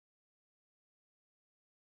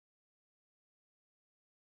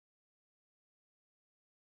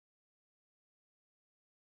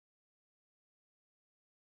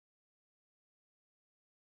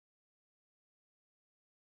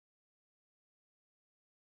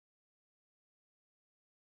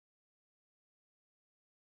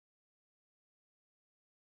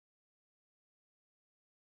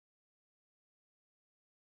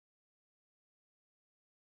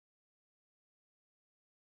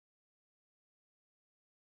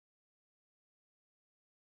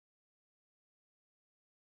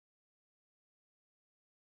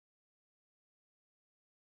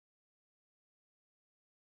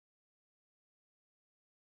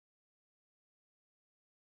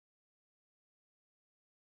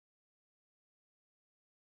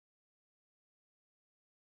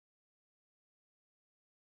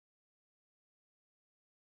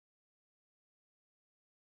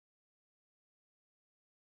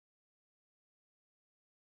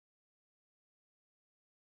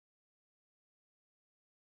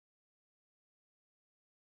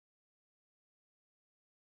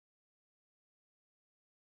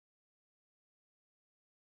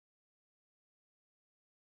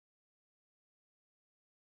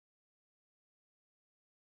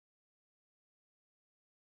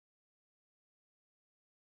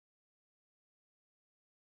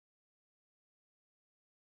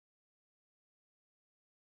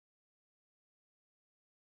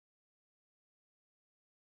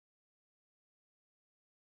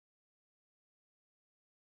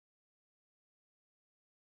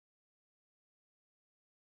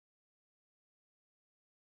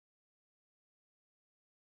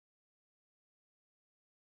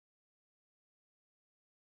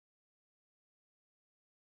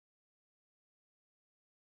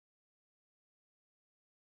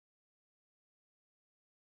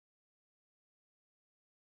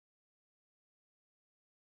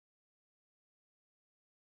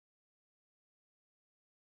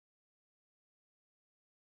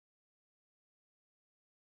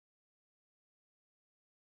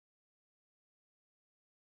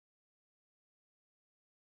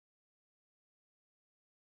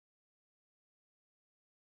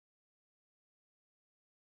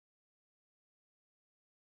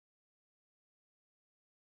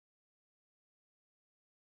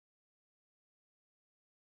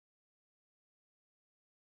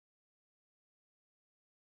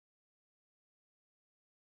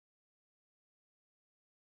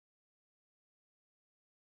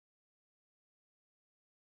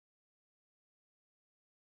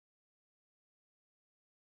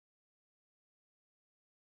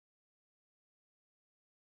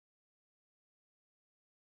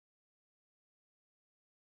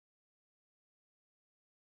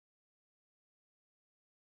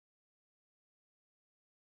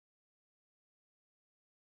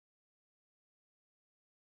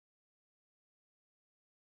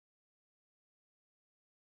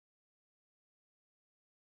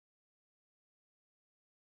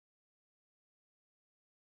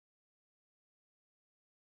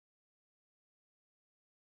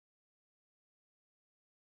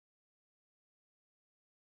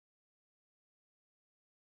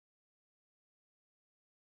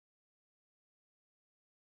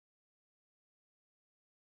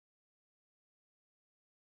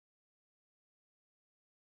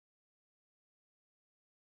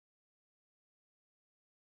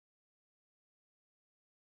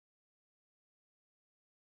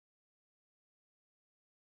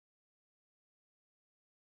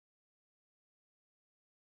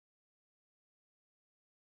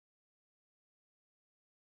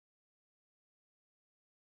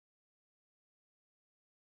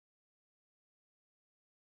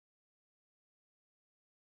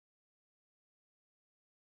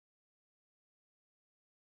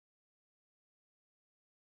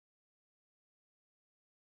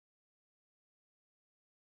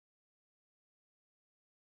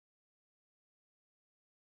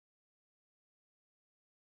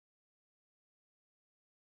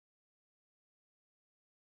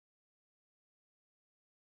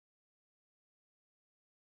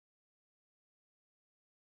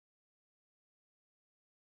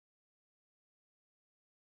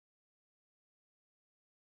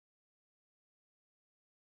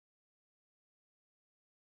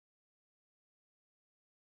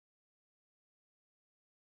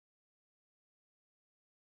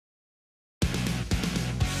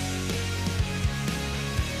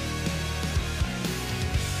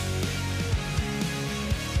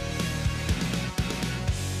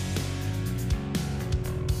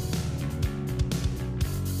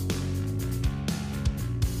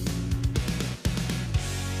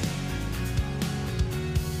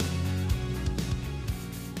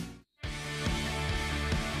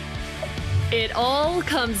It all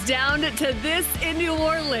comes down to this in New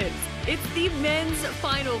Orleans. It's the men's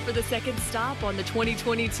final for the second stop on the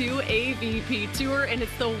 2022 AVP Tour, and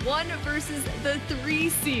it's the 1 versus the 3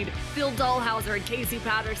 seed. Phil Dalhausser and Casey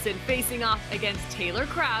Patterson facing off against Taylor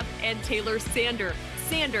Crabb and Taylor Sander.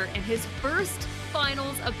 Sander in his first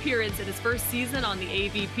finals appearance in his first season on the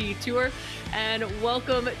AVP Tour. And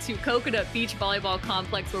welcome to Coconut Beach Volleyball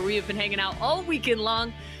Complex, where we have been hanging out all weekend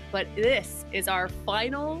long. But this is our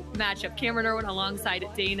final matchup. Cameron Irwin alongside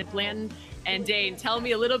Dane Blanton. And Dane, tell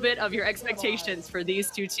me a little bit of your expectations for these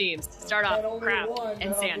two teams. Start off, Crabb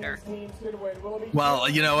and Sander. Well,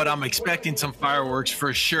 you know what? I'm expecting some fireworks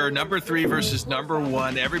for sure. Number 3 versus number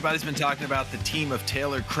 1. Everybody's been talking about the team of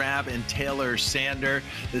Taylor Crabb and Taylor Sander.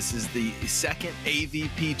 This is the second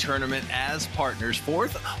AVP tournament as partners,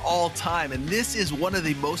 4th all time. And this is one of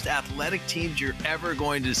the most athletic teams you're ever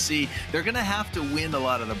going to see. They're going to have to win a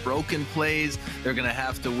lot of the broken plays. They're going to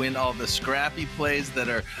have to win all the scrappy plays that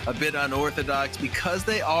are a bit unorthodox, because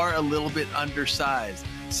they are a little bit undersized,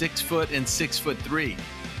 6 foot and 6'3".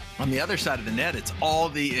 On the other side of the net, it's all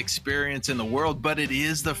the experience in the world, but it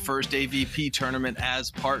is the first AVP tournament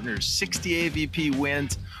as partners. 60 AVP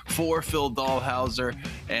wins for Phil Dalhausser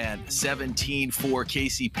and 17 for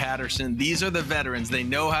Casey Patterson. These are the veterans. They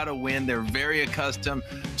know how to win. They're very accustomed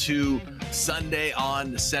to Sunday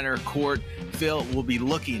on center court. Phil will be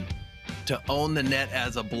looking to own the net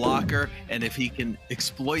as a blocker, and if he can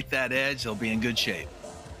exploit that edge, they'll be in good shape.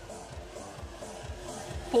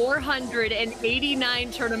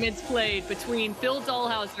 489 tournaments played between Phil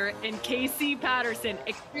Dalhausser and Casey Patterson.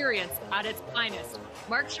 Experience at its finest.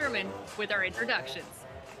 Mark Sherman with our introductions.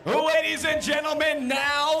 Ladies and gentlemen,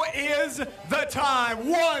 now is the time.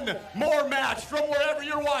 One more match from wherever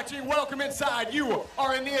you're watching. Welcome inside. You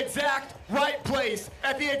are in the exact right place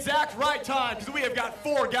at the exact right time, because we have got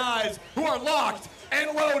 4 guys who are locked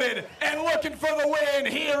and loaded and looking for the win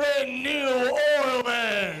here in New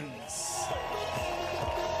Orleans.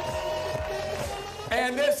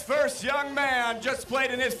 And this first young man just played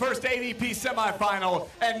in his first AVP semifinal,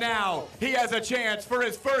 and now he has a chance for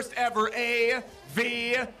his first ever AVP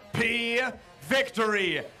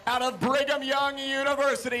victory out of Brigham Young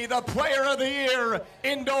University, the Player of the Year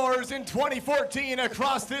indoors in 2014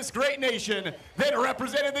 across this great nation, then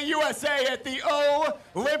represented the USA at the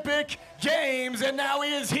Olympic Games, and now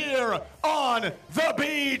he is here on the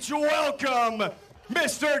beach. Welcome,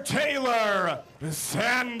 Mr. Taylor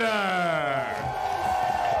Sander.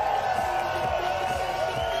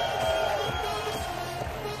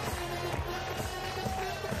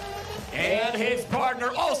 And his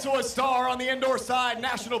partner, also a star on the indoor side,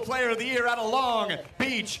 National Player of the Year out of Long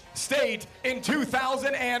Beach State in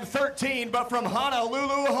 2013, but from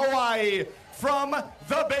Honolulu, Hawaii. From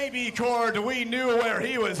the baby court, we knew where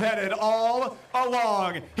he was headed all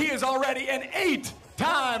along. He is already an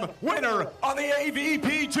 8-time winner on the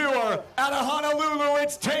AVP Tour. Out of Honolulu,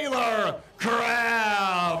 it's Taylor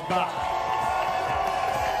Crabb.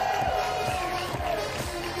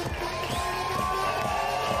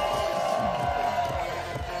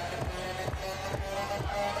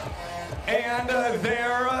 And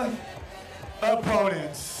their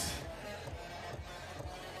opponents.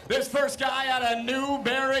 This first guy out of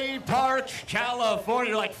Newberry Park,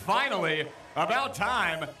 California. Like, finally, about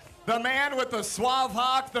time. The man with the suave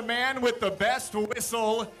hawk, the man with the best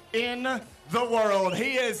whistle in the world.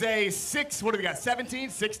 He is a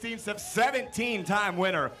 17-time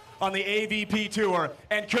winner on the AVP Tour.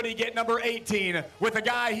 And could he get number 18 with a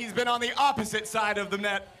guy he's been on the opposite side of the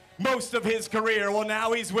net most of his career? Well,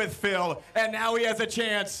 now he's with Phil, and now he has a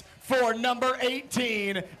chance for number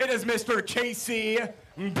 18. It is Mr. Casey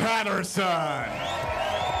Patterson.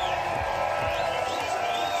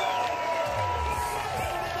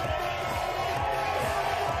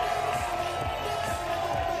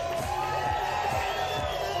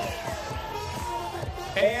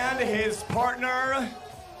 And his partner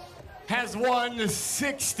has won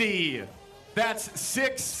 60. That's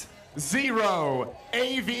 6-0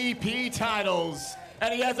 AVP titles,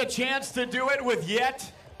 and he has a chance to do it with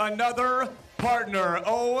yet another partner.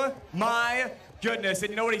 Oh my goodness.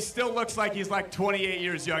 And you know what? He still looks like he's like 28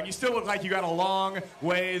 years young. You still look like you got a long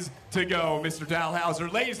ways to go, Mr.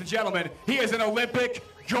 Dalhausser. Ladies and gentlemen, he is an Olympic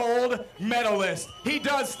gold medalist. He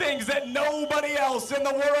does things that nobody else in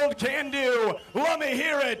the world can do. Let me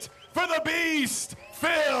hear it for the beast,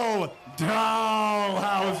 Phil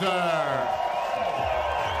Dalhausser.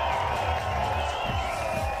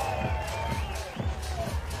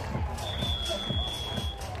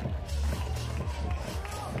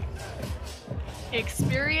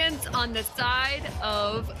 Experience on the side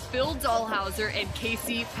of Phil Dalhausser and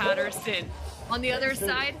Casey Patterson. On the other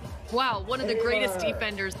side, wow, one of the greatest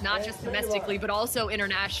defenders, not just domestically, but also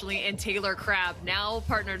internationally, and Taylor Crabb, now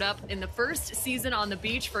partnered up in the first season on the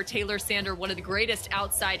beach for Taylor Sander, one of the greatest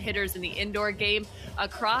outside hitters in the indoor game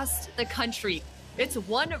across the country. It's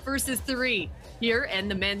 1 versus 3 here in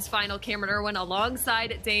the men's final. Cameron Irwin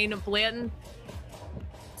alongside Dane Blanton.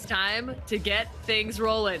 It's time to get things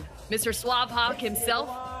rolling. Mr. Swabhawk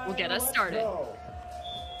himself will get us started.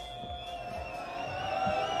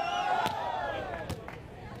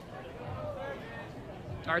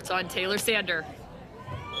 Starts on Taylor Sander.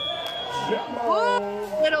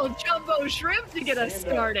 Whoa, little jumbo shrimp to get us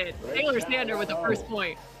started. Taylor Sander with the first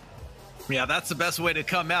point. Yeah, that's the best way to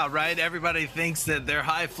come out, right? Everybody thinks that they're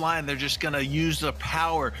high flying, they're just going to use the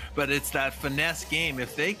power, but it's that finesse game.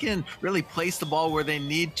 If they can really place the ball where they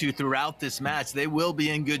need to throughout this match, they will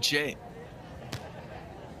be in good shape.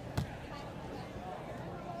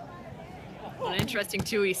 Well, interesting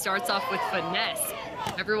too, he starts off with finesse.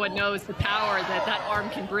 Everyone knows the power that that arm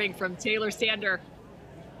can bring from Taylor Sander.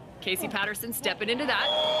 Casey Patterson stepping into that.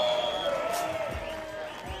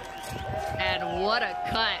 And what a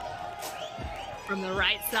cut from the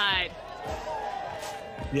right side.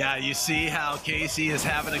 Yeah, you see how Casey is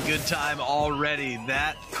having a good time already.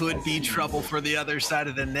 That could be trouble for the other side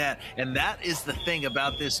of the net. And that is the thing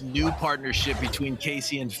about this new partnership between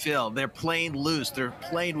Casey and Phil. They're playing loose, they're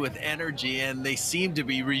playing with energy, and they seem to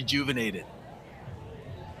be rejuvenated.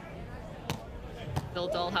 Phil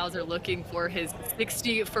Dalhausser looking for his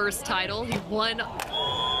 61st title. He won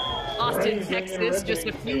Austin, Texas just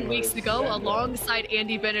a few weeks ago alongside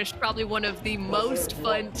Andy Benish, probably one of the most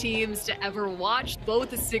fun teams to ever watch.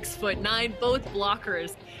 Both 6'9", both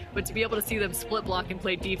blockers, but to be able to see them split block and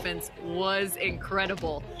play defense was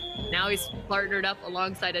incredible. Now he's partnered up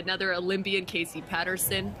alongside another Olympian, Casey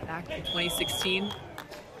Patterson, back in 2016.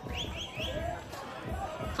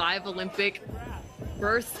 5 Olympic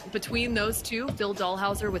berths between those two. Phil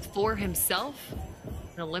Dalhausser with 4 himself,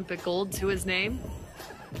 an Olympic gold to his name.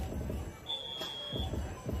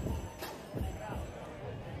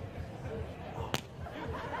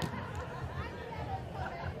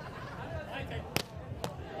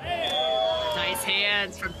 Nice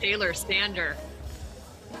hands from Taylor Sander.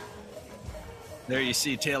 There you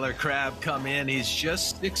see Taylor Crabb come in. He's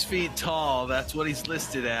just 6 feet tall. That's what he's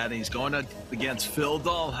listed at. He's going up against Phil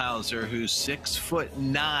Dalhausser, who's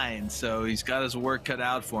 6'9". So he's got his work cut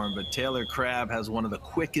out for him. But Taylor Crabb has one of the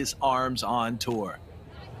quickest arms on tour.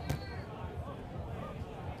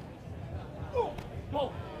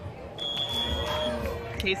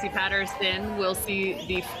 Casey Patterson will see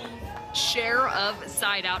the share of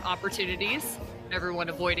side-out opportunities. Everyone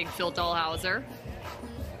avoiding Phil Dalhausser.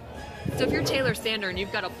 So if you're Taylor Sander and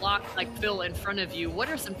you've got a block like Phil in front of you, what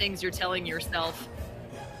are some things you're telling yourself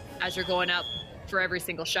as you're going up for every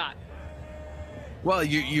single shot? Well,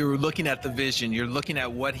 you're looking at the vision, you're looking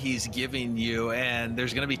at what he's giving you, and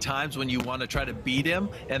there's going to be times when you want to try to beat him,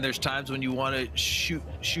 and there's times when you want to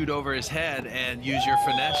shoot over his head and use your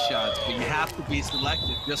finesse shots, but you have to be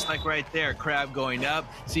selective, just like right there, Crabb going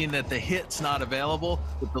up, seeing that the hit's not available,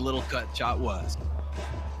 but the little cut shot was.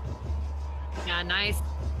 Yeah, nice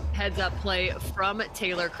heads-up play from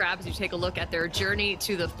Taylor Crabb as you take a look at their journey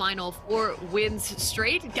to the final 4 wins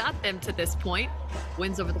straight. Got them to this point.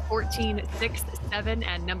 Wins over the 14, 6, 7,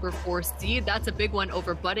 and number 4 seed. That's a big one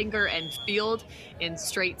over Buttinger and Field in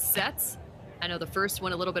straight sets. I know the first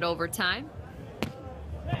one a little bit over time.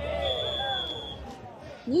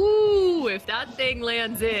 Woo! If that thing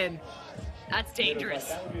lands in, that's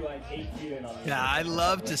dangerous. Yeah, I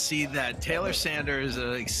love to see that. Taylor Sander is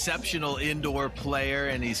an exceptional indoor player,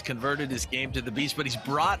 and he's converted his game to the beach, but he's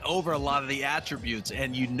brought over a lot of the attributes,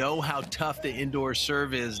 and you know how tough the indoor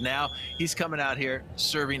serve is. Now he's coming out here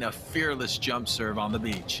serving a fearless jump serve on the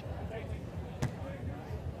beach.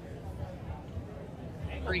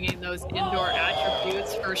 Bringing those indoor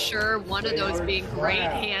attributes for sure. One of those being great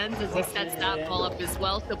hands as he sets that ball up as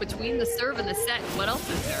well. So between the serve and the set, what else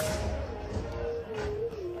is there?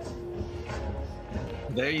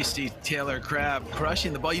 There you see Taylor Crabb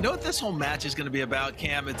crushing the ball. You know what this whole match is going to be about,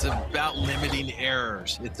 Cam? It's about limiting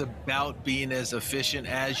errors. It's about being as efficient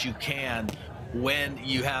as you can when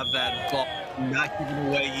you have that ball, not giving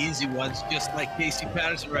away easy ones, just like Casey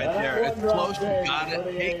Patterson right there. It's close, you got it.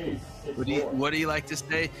 Hey, what do you like to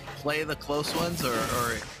say? Play the close ones, or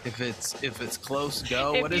if it's close,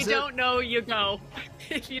 go. What is it? If you don't know, you go.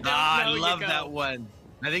 If you don't know, I love that one.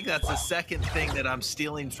 I think that's the second thing that I'm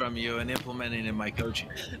stealing from you and implementing in my coaching.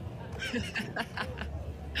 Phil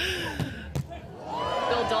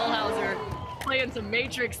Dalhausser playing some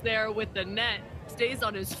matrix there with the net. Stays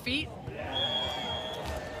on his feet.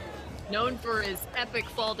 Known for his epic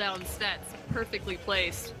fall down sets, perfectly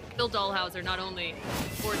placed. Phil Dalhausser, not only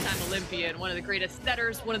four-time Olympian, one of the greatest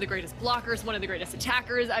setters, one of the greatest blockers, one of the greatest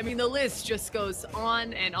attackers. I mean, the list just goes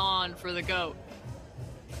on and on for the GOAT.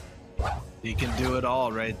 He can do it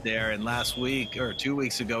all right there. And last week or 2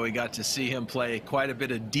 weeks ago, we got to see him play quite a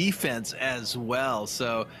bit of defense as well.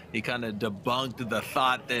 So he kind of debunked the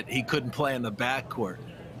thought that he couldn't play in the backcourt.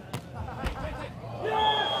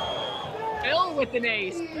 Phil with an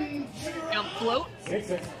ace. Jump float.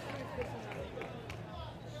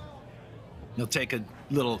 He'll take a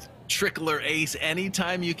little trickler ace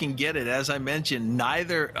anytime you can get it. As I mentioned,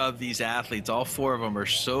 neither of these athletes, all four of them, are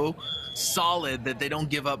so solid that they don't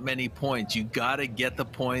give up many points. You got to get the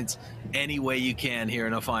points any way you can here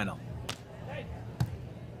in a final.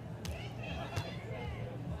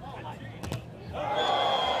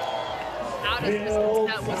 Out of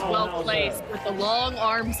distance, that was well placed with the long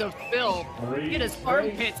arms of Phil. Get his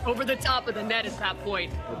armpits over the top of the net at that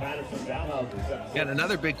point. And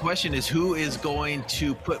another big question is who is going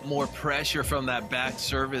to put more pressure from that back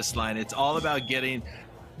service line? It's all about getting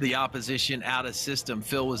the opposition out of system.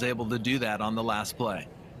 Phil was able to do that on the last play.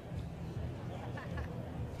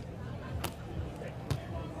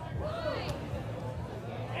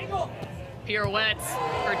 Pirouettes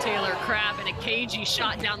for Taylor Crabb and a cagey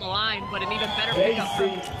shot down the line, but an even better pickup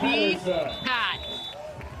from Pat.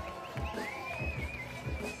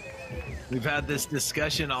 We've had this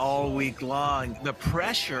discussion all week long. The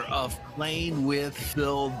pressure of playing with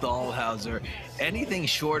Phil Dalhausser. Anything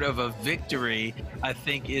short of a victory, I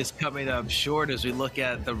think, is coming up short as we look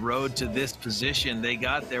at the road to this position. They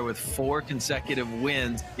got there with 4 consecutive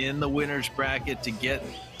wins in the winner's bracket to get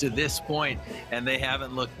to this point, and they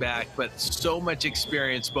haven't looked back. But so much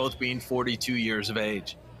experience, both being 42 years of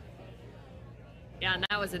age. Yeah, and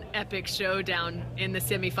that was an epic showdown in the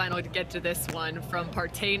semifinal to get to this one from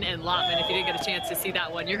Partain and Lotman. If you didn't get a chance to see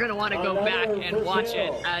that one, you're going to want to go back and watch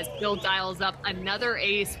it as Phil dials up another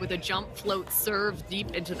ace with a jump float serve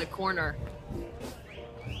deep into the corner.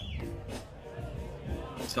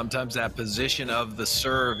 Sometimes that position of the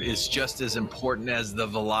serve is just as important as the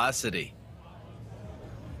velocity.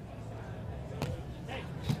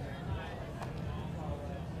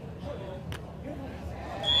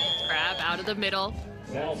 Out of the middle.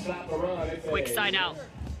 Quick side out.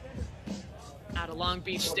 Out of Long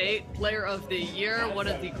Beach State, player of the year, one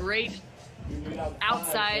of the great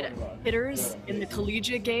outside hitters in the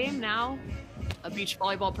collegiate game, now a beach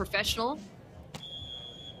volleyball professional,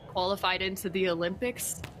 qualified into the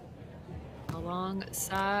Olympics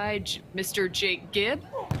alongside Mr. Jake Gibb.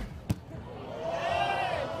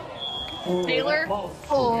 Taylor,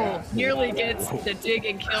 nearly gets the dig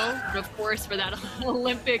and kill, but of course for that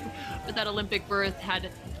Olympic berth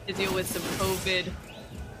had to deal with some COVID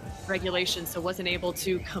regulations, so wasn't able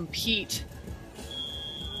to compete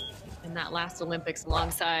in that last Olympics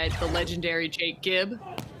alongside the legendary Jake Gibb,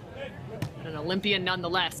 but an Olympian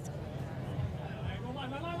nonetheless.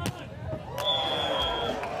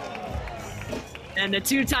 And the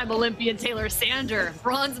two-time Olympian Taylor Sander,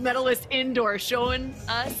 bronze medalist indoor, showing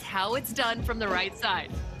us how it's done from the right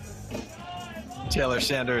side. Taylor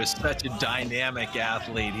Sander is such a dynamic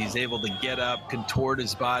athlete. He's able to get up, contort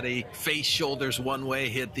his body, face shoulders one way,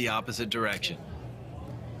 hit the opposite direction.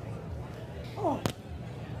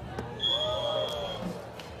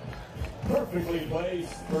 Perfectly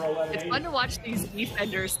placed for 11. It's fun to watch these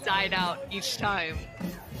defenders side out each time,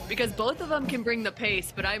 because both of them can bring the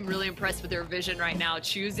pace, but I'm really impressed with their vision right now,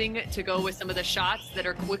 choosing to go with some of the shots that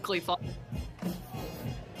are quickly falling.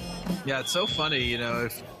 Yeah, it's so funny, you know,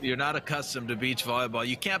 if you're not accustomed to beach volleyball,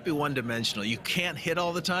 you can't be one-dimensional. You can't hit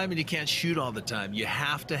all the time and you can't shoot all the time. You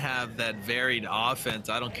have to have that varied offense.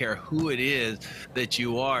 I don't care who it is that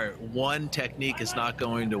you are. One technique is not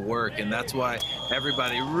going to work, and that's why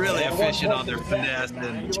everybody really efficient on their finesse,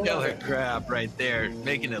 and Taylor Crabb right there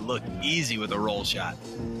making it look easy with a roll shot.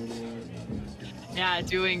 Yeah,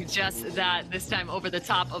 doing just that, this time over the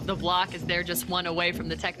top of the block, as they're just one away from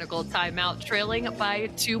the technical timeout, trailing by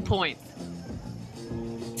 2 points.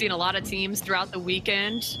 Seen a lot of teams throughout the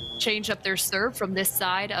weekend change up their serve from this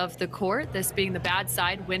side of the court, this being the bad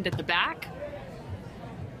side, wind at the back.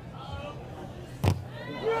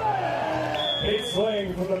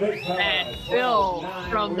 And Phil,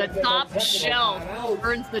 from the top shelf,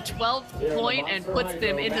 earns the 12th point and puts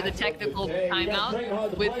them into the technical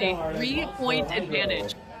timeout with a 3-point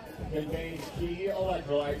advantage. Contains key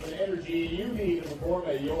electrolytes and energy you need to perform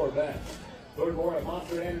at your best. Learn more at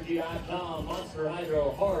monsterenergy.com. Monster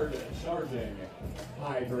Hydro hard charging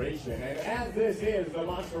hydration. And as this is the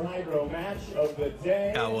Monster Hydro match of the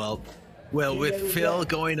day. Yeah, well, Well, with Phil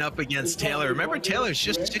going up against Taylor, remember Taylor's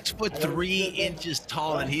just 6'3"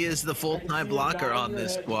 tall, and he is the full-time blocker on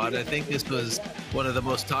this squad. I think this was one of the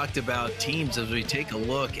most talked about teams as we take a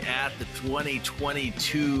look at the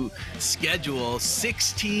 2022 schedule.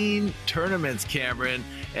 16 tournaments, Cameron,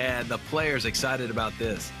 and the players excited about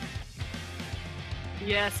this.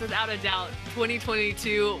 Yes, without a doubt.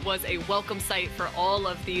 2022 was a welcome sight for all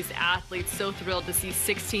of these athletes. So thrilled to see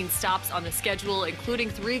 16 stops on the schedule, including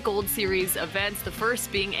 3 Gold Series events, the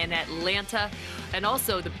first being in Atlanta, and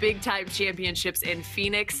also the big time championships in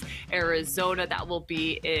Phoenix, Arizona. That will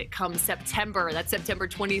be come September. That's September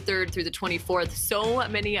 23rd through the 24th. So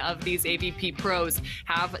many of these AVP pros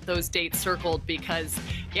have those dates circled because,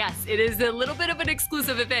 yes, it is a little bit of an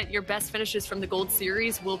exclusive event. Your best finishes from the Gold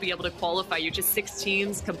Series will be able to qualify you. Just 6 teams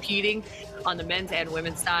competing on the men's and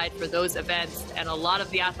women's side for those events, and a lot of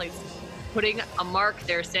the athletes putting a mark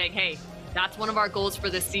there saying, hey, that's one of our goals for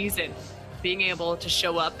this season, being able to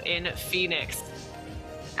show up in Phoenix.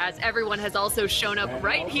 As everyone has also shown up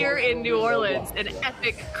right here in New Orleans, an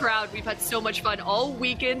epic crowd. We've had so much fun all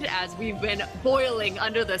weekend as we've been boiling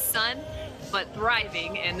under the sun, but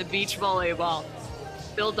thriving in the beach volleyball.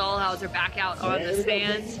 Phil Dalhausser back out on the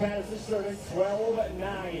stands.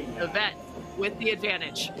 The vet with the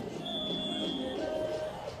advantage.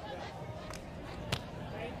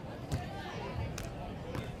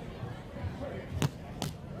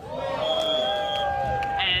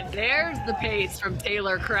 And there's the pace from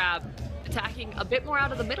Taylor Crabb, attacking a bit more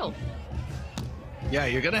out of the middle. Yeah,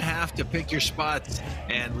 you're going to have to pick your spots,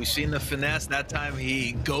 and we've seen the finesse. That time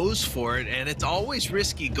he goes for it, and it's always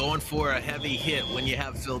risky going for a heavy hit when you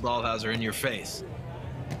have Phil Dalhausser in your face.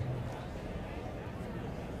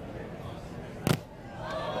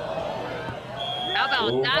 How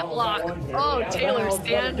about that block? Oh, Taylor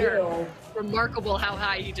Sander. Remarkable how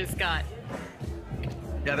high he just got.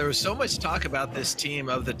 Yeah, there was so much talk about this team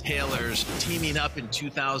of the Taylors teaming up in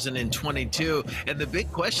 2022. And the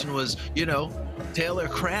big question was, you know, Taylor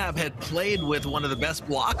Crabb had played with one of the best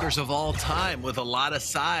blockers of all time with a lot of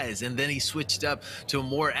size. And then he switched up to a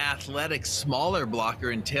more athletic, smaller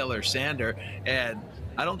blocker in Taylor Sander. And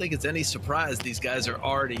I don't think it's any surprise these guys are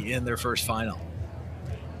already in their first final.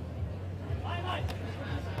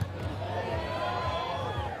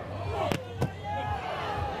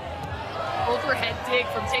 Overhead dig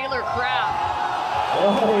from Taylor Crabb.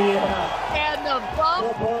 Oh, yeah. And the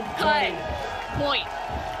bump cut point.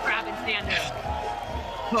 Crabb and Sander.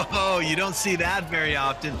 Oh, you don't see that very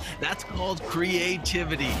often. That's called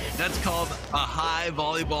creativity. That's called a high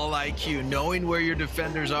volleyball IQ, knowing where your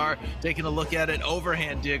defenders are, taking a look at it,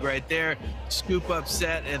 overhand dig right there, scoop up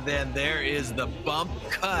set, and then there is the bump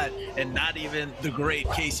cut, and not even the great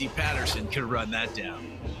Casey Patterson could run that down.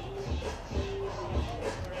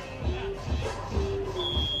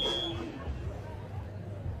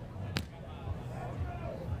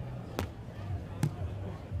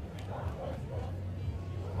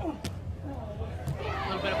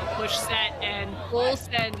 Push set and full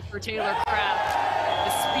send for Taylor Crabb.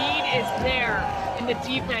 The speed is there in the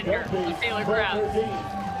deep ender of Taylor Crabb.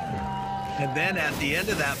 And then at the end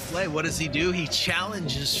of that play, what does he do? He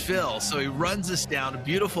challenges Phil. So he runs us down, a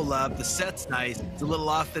beautiful love. The set's nice. It's a little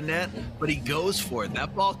off the net, but he goes for it.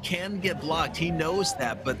 That ball can get blocked. He knows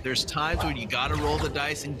that, but there's times when you got to roll the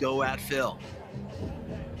dice and go at Phil.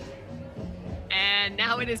 And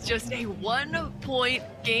now it is just a 1-point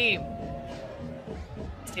game.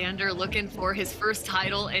 Sander looking for his first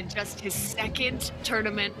title and just his second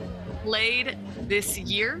tournament played this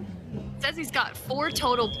year. Says he's got 4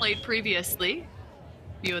 total played previously.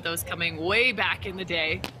 A few of those coming way back in the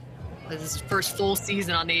day. This is his first full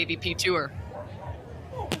season on the AVP Tour.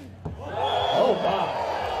 Oh, wow.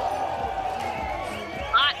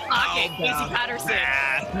 Hot pocket, Casey Patterson.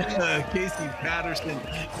 Casey Patterson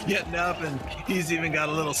getting up, and he's even got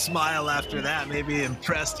a little smile after that, maybe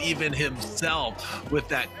impressed even himself with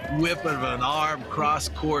that whip of an arm cross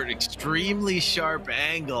court, extremely sharp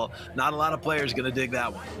angle. Not a lot of players going to dig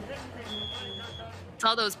that one.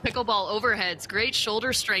 Saw those pickleball overheads. Great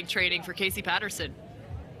shoulder strength training for Casey Patterson.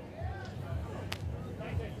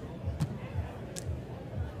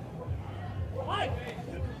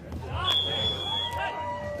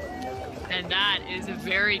 And that is a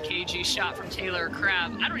very cagey shot from Taylor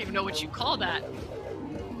Crabb. I don't even know what you call that.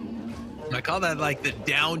 I call that like the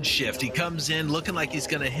downshift. He comes in looking like he's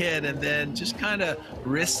going to hit and then just kind of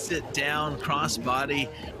wrists it down, crossbody,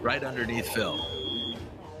 right underneath Phil.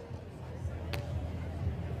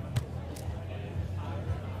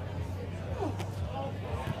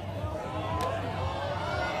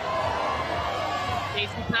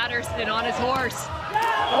 Casey Patterson on his horse.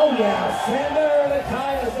 Oh yeah, Sander to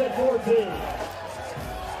tie us at 14.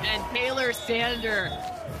 And Taylor Sander,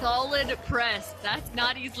 solid press. That's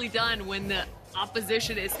not easily done when the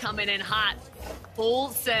opposition is coming in hot. Full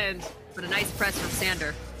send, but a nice press from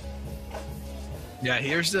Sander. Yeah,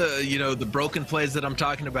 here's the broken plays that I'm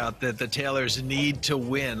talking about that the Taylors need to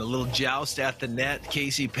win. A little joust at the net.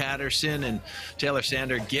 Casey Patterson and Taylor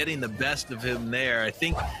Sander getting the best of him there. I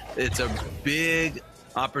think it's a big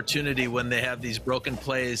opportunity when they have these broken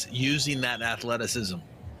plays using that athleticism.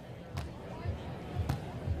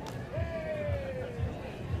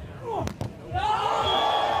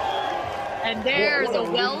 And there's a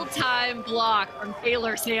well-timed block from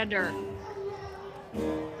Taylor Sander.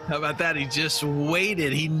 How about that? He just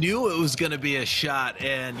waited. He knew it was going to be a shot,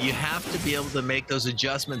 and you have to be able to make those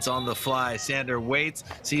adjustments on the fly. Sander waits,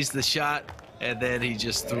 sees the shot, and then he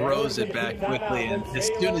just throws it back quickly. And as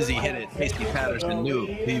soon as he hit it, Casey Patterson knew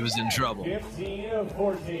he was in trouble.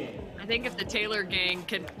 15-14. I think if the Taylor gang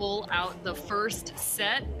can pull out the first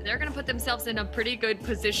set, they're going to put themselves in a pretty good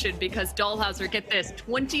position because Dalhausser, get this,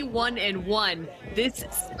 21-1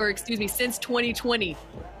 since 2020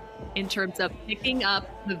 in terms of picking up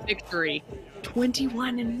the victory.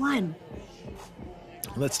 21-1.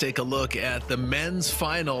 Let's take a look at the men's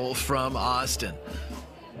final from Austin.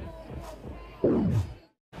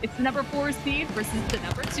 It's the number 4 seed versus the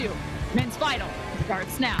number 2. Men's final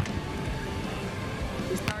starts now.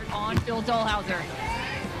 We start on Phil Dalhausser.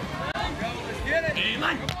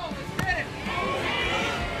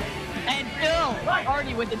 And Phil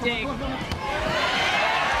already with the dig.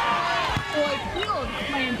 Boy, Field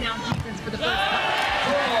playing down defense for the first time.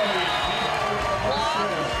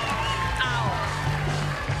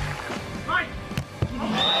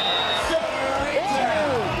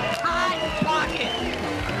 High pocket.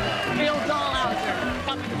 Phil Dalhausser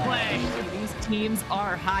coming to play. These teams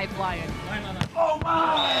are high flying. Oh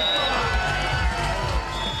my!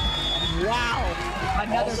 Wow.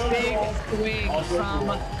 Another big swing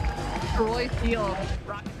from Troy Field.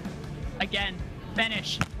 Again,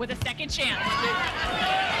 finish with a second chance.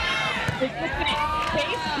 Case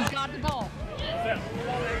has got the ball.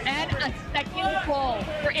 And a second ball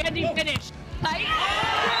for Andy Finish. Tight.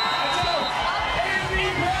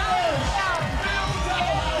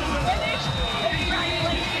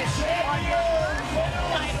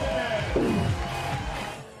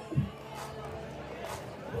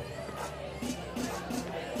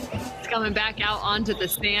 Coming back out onto the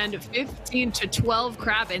stand, 15-12,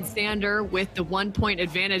 Crabb and Sander with the 1-point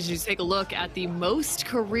advantage. You take a look at the most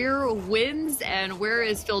career wins, and where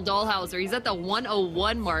is Phil Dalhausser? He's at the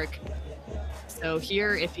 101 mark. So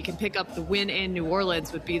here, if he can pick up the win in New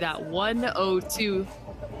Orleans, would be that 102.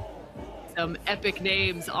 Some epic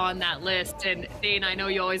names on that list. And Dane, I know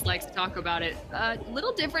you always like to talk about it. A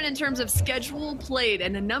little different in terms of schedule played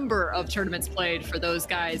and the number of tournaments played for those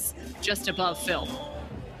guys just above Phil.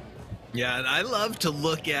 Yeah, and I love to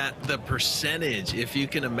look at the percentage. If you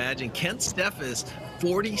can imagine, Kent Steffes,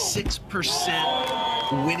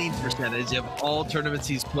 46% winning percentage of all tournaments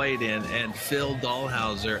he's played in, and Phil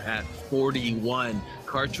Dalhausser at 41.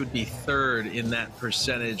 Karch would be third in that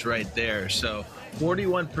percentage right there. So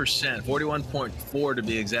 41%, 41.4 to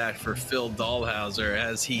be exact for Phil Dalhausser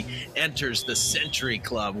as he enters the Century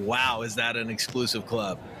Club. Wow, is that an exclusive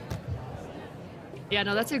club? Yeah,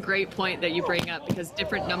 no, that's a great point that you bring up because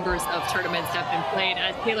different numbers of tournaments have been played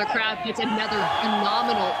as Taylor Crabb gets another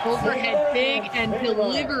phenomenal overhead dig and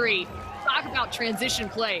delivery. Talk about transition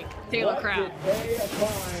play, Taylor Crabb.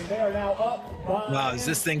 Wow, is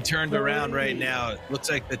this thing turned around right now? It looks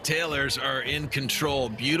like the Taylors are in control.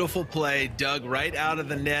 Beautiful play, dug right out of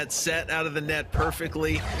the net, set out of the net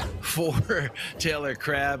perfectly for Taylor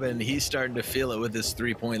Crabb, and he's starting to feel it with this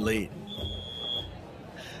 3-point lead.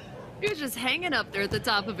 He was just hanging up there at the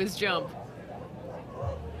top of his jump.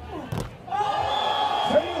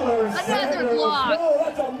 Another block.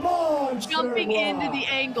 Jumping into the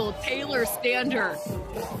angle, Taylor Sander.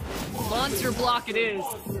 Monster block it is.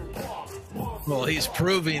 Well, he's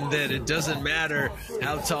proving that it doesn't matter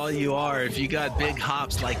how tall you are. If you got big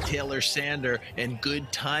hops like Taylor Sander and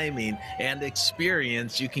good timing and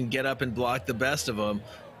experience, you can get up and block the best of them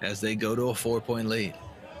as they go to a 4-point lead.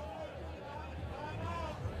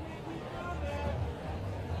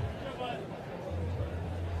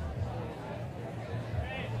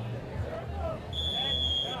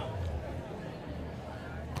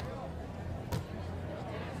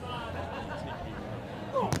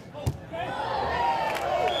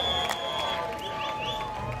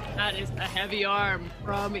 Heavy arm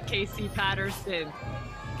from Casey Patterson.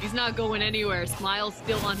 He's not going anywhere. Smile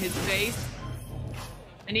still on his face.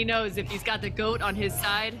 And he knows if he's got the GOAT on his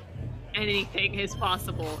side, anything is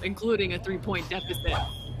possible, including a 3-point deficit.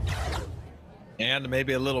 And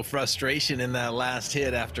maybe a little frustration in that last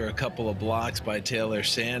hit after a couple of blocks by Taylor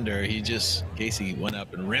Sander. Casey went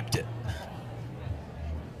up and ripped it.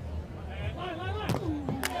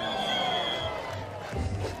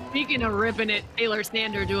 Speaking of ripping it, Taylor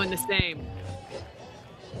Sander doing the same.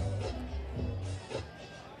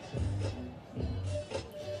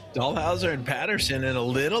 Dalhausser and Patterson in a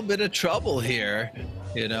little bit of trouble here.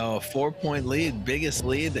 You know, a 4-point lead, biggest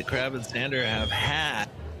lead that Crabb and Sander have had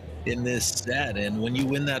in this set. And when you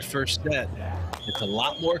win that first set, it's a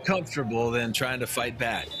lot more comfortable than trying to fight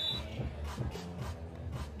back.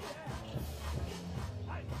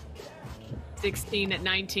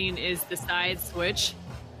 (16-19) is the side switch.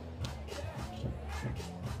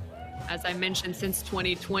 As I mentioned, since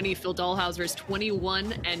 2020, Phil Dalhausser is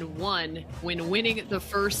 21-1 when winning the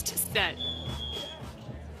first set.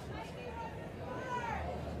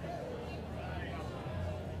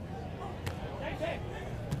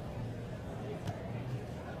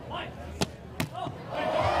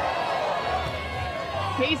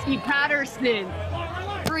 Casey Patterson,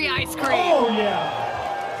 free ice cream. Oh,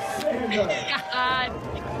 yeah. Sander.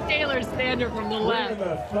 Taylor Sander from the left.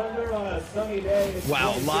 The thunder on a sunny day.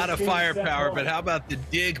 Wow, a lot of 16 firepower, set but how about the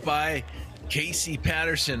dig by Casey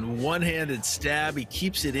Patterson? One-handed stab, he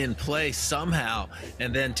keeps it in place somehow.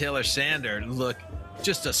 And then Taylor Sander, look,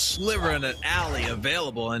 just a sliver in an alley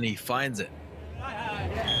available, and he finds it.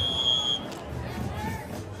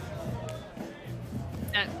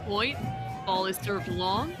 At point, ball is served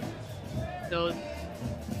long. So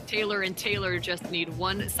Taylor and Taylor just need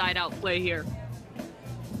one side-out play here.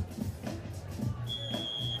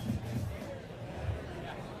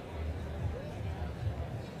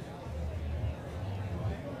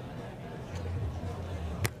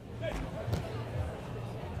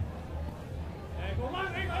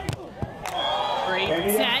 Great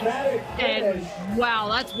set. And wow,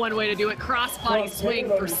 that's one way to do it. Crossbody swing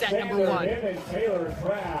for set number one.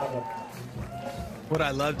 What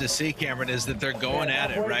I love to see, Cameron, is that they're going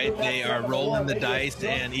at it, right? They are rolling the dice,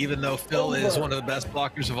 and even though Phil is one of the best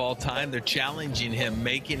blockers of all time, they're challenging him,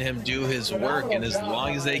 making him do his work, and as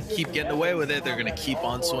long as they keep getting away with it, they're going to keep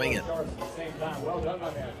on swinging.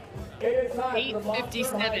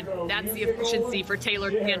 8:57. That's the efficiency for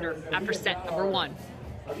Taylor Sander after set number one.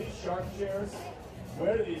 Are these shark chairs?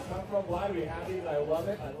 Where do these come from? Why do we have these? I love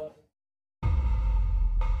it. I love it.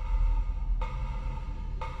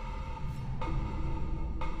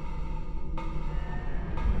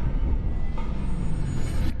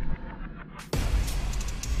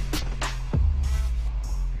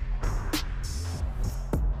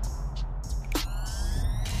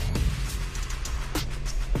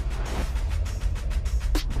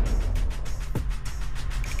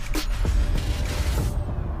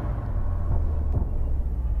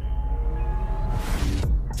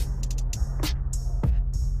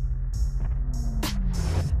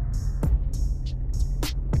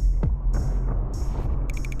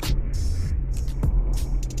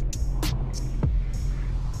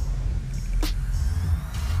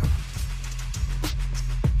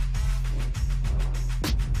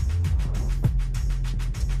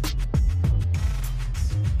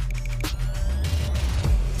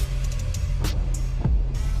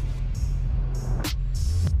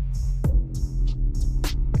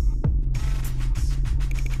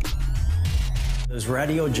 Those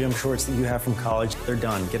radio gym shorts that you have from college, they're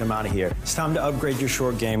done. Get them out of here. It's time to upgrade your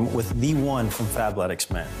short game with the one from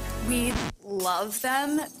Fabletics Men. We love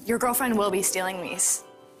them. Your girlfriend will be stealing these.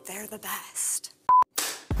 They're the best.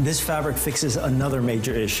 This fabric fixes another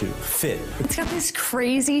major issue, fit. It's got this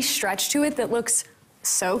crazy stretch to it that looks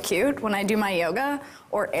so cute when I do my yoga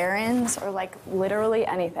or errands or like literally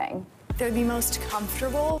anything. They're the most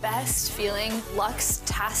comfortable, best feeling,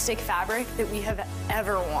 luxe-tastic fabric that we have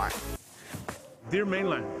ever worn. Dear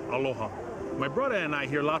Mainland, aloha. My brother and I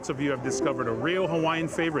hear lots of you have discovered a real Hawaiian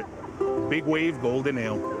favorite, Big Wave Golden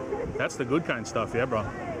Ale. That's the good kind stuff, yeah, bro.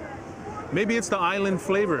 Maybe it's the island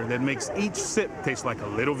flavor that makes each sip taste like a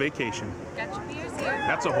little vacation. Got your beers here.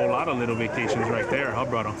 That's a whole lot of little vacations right there, huh,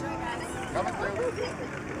 brother?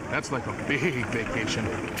 That's like a big vacation.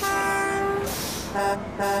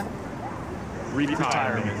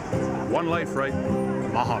 Retirement. One life, right?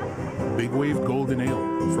 Mahalo. Big Wave Golden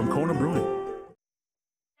Ale from Kona Brewing.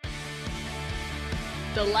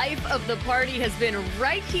 The life of the party has been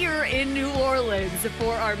right here in New Orleans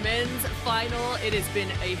for our men's final. It has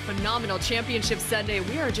been a phenomenal championship Sunday.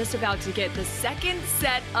 We are just about to get the second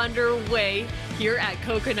set underway here at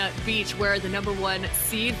Coconut Beach, where the #1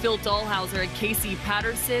 seed, Phil Dalhausser and Casey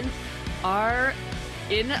Patterson, are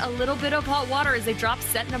in a little bit of hot water as they drop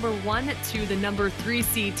set number 1 to the number 3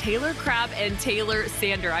 seed, Taylor Crabb and Taylor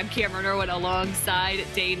Sander. I'm Cameron Irwin alongside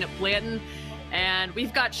Dane Blanton. And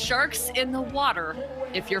we've got sharks in the water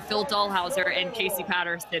if you're Phil Dalhausser and Casey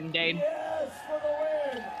Patterson, Dane.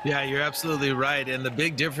 Yeah, you're absolutely right. And the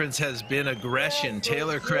big difference has been aggression.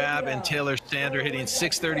 Taylor Crabb and Taylor Sander hitting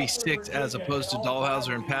 636 as opposed to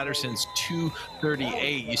Dalhausser and Patterson's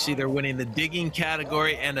 238. You see they're winning the digging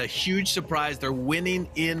category, and a huge surprise, they're winning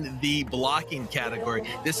in the blocking category.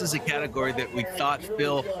 This is a category that we thought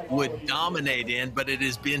Phil would dominate in, but it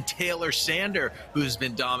has been Taylor Sander who's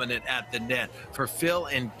been dominant at the net. For Phil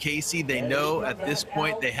and Casey, they know at this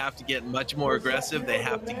point they have to get much more aggressive. They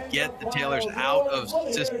have to get the Taylors out of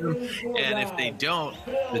system. And if they don't,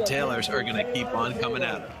 the Taylors are going to keep on coming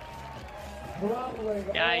at them.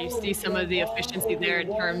 Yeah, you see some of the efficiency there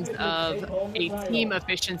in terms of a team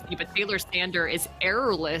efficiency, but Taylor Sander is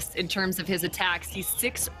errorless in terms of his attacks. He's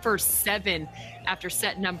 6 for 7 after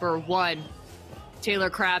set number 1. Taylor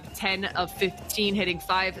Crabb, 10 of 15, hitting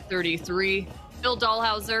 533. Phil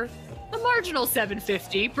Dalhausser, a marginal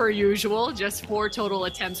 750 per usual, just 4 total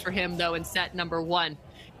attempts for him, though, in set number 1.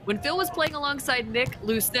 When Phil was playing alongside Nick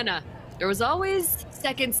Lucena, there was always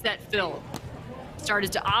second set Phil.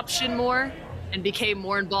 Started to option more and became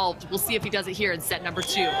more involved. We'll see if he does it here in set number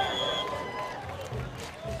 2.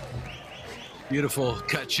 Beautiful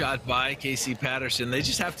cut shot by Casey Patterson. They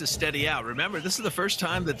just have to steady out. Remember, this is the first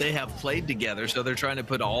time that they have played together, so they're trying to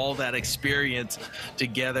put all that experience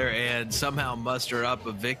together and somehow muster up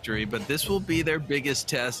a victory. But this will be their biggest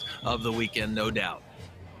test of the weekend, no doubt.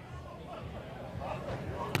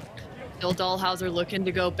 Phil Dalhausser looking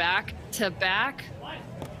to go back-to-back.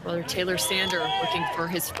 Brother Taylor Sander looking for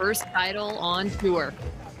his first title on tour.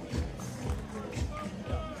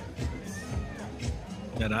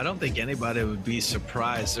 And I don't think anybody would be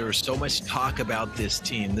surprised. There was so much talk about this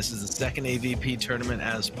team. This is the second AVP tournament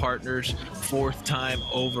as partners, 4th time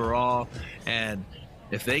overall. And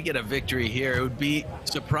if they get a victory here, it would be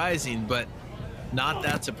surprising, but not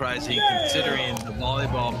that surprising considering the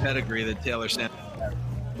volleyball pedigree that Taylor Sander has.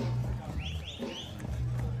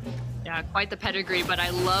 Yeah, quite the pedigree, but I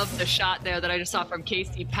love the shot there that I just saw from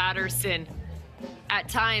Casey Patterson. At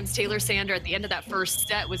times, Taylor Sander at the end of that first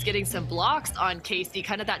set was getting some blocks on Casey,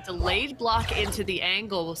 kind of that delayed block into the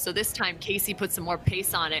angle. So this time, Casey put some more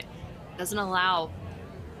pace on it. Doesn't allow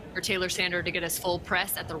for Taylor Sander to get his full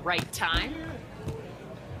press at the right time.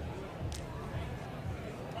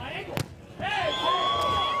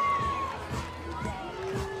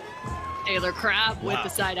 Taylor Crabb with the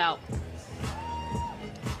side out.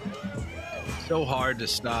 So hard to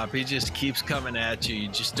stop. He just keeps coming at you. You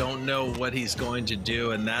just don't know what he's going to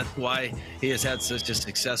do, and that's why he has had such a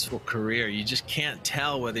successful career. You just can't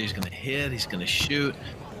tell whether he's going to hit, he's going to shoot.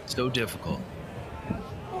 So difficult.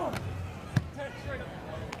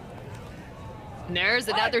 And there's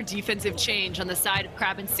another defensive change on the side of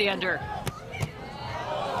Crabb and Sander.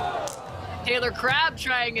 Taylor Crabb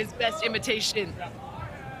trying his best imitation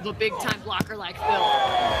of a big-time blocker like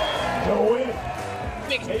Phil.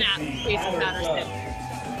 Big snap, Casey Patterson.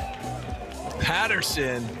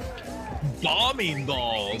 Patterson bombing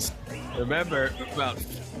balls. Remember, about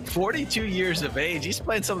 42 years of age. He's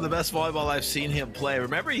playing some of the best volleyball I've seen him play.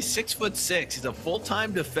 Remember, he's 6'6". He's a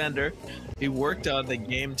full-time defender. He worked on the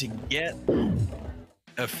game to get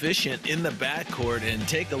efficient in the backcourt. And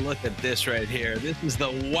take a look at this right here. This is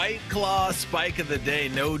the White Claw spike of the day,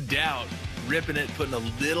 no doubt. Ripping it, putting a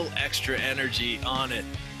little extra energy on it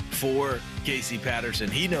for Casey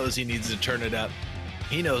Patterson. He knows he needs to turn it up.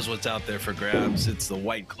 He knows what's out there for grabs. It's the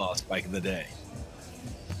White Claw spike of the day.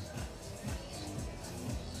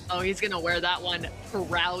 Oh, he's going to wear that one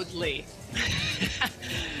proudly.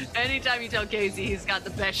 Anytime you tell Casey he's got the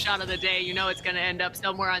best shot of the day, you know it's going to end up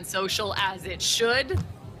somewhere on social, as it should.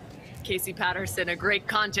 Casey Patterson, a great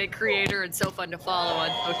content creator and so fun to follow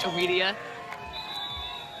on social media.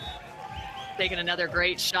 Taking another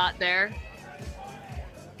great shot there.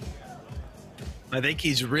 I think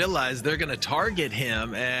he's realized they're going to target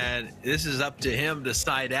him, and this is up to him to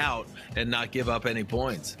side out and not give up any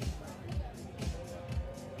points.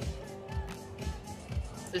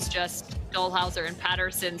 This is just Dalhausser and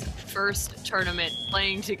Patterson's first tournament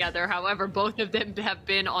playing together. However, both of them have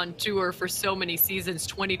been on tour for so many seasons,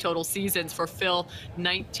 20 total seasons for Phil,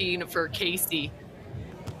 19 for Casey.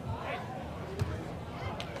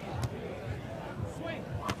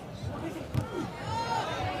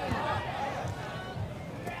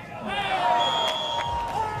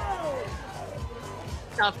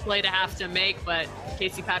 Tough play to have to make, but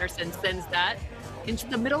Casey Patterson sends that into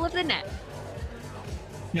the middle of the net.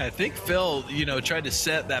 Yeah, I think Phil, tried to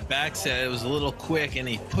set that back set. It was a little quick, and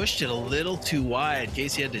he pushed it a little too wide.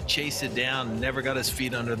 Casey had to chase it down, never got his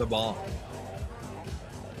feet under the ball.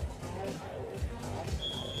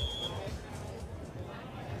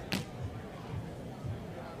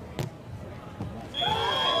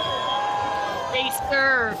 Ace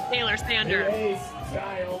serve, Taylor Sander. Ace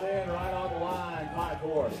dialed in right on the line,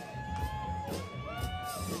 5-4.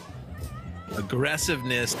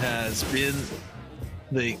 Aggressiveness has been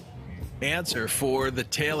the answer for the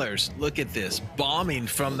Taylors. Look at this, bombing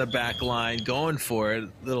from the back line, going for it.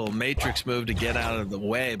 Little matrix move to get out of the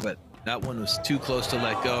way, but that one was too close to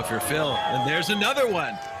let go if you're Phil. And there's another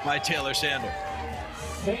one by Taylor Sander.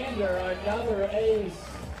 Sander, another ace.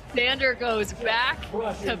 Sander goes back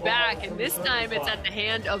to back, and this time it's at the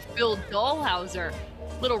hand of Phil Dalhausser.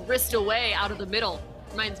 Little wrist away out of the middle.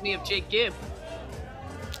 Reminds me of Jake Gibb.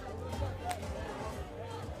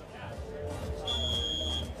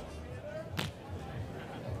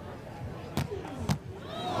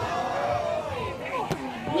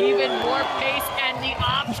 Even more pace and the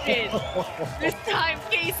option. This time,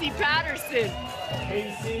 Casey Patterson.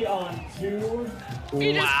 Casey on 2.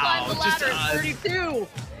 He just Wow, climbed the ladder, 32.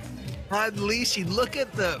 Unleashing. Look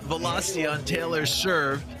at the velocity on Taylor's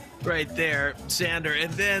serve right there, Sander.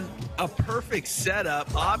 And then a perfect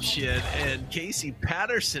setup option, and Casey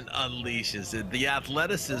Patterson unleashes it. The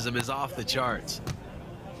athleticism is off the charts.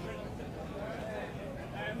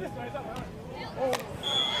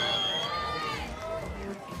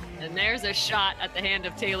 And there's a shot at the hand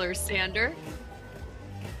of Taylor Sander.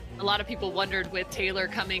 A lot of people wondered, with Taylor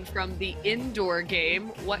coming from the indoor game,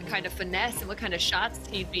 what kind of finesse and what kind of shots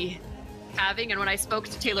he'd be having. And when I spoke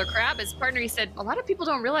to Taylor Crabb, his partner, he said, a lot of people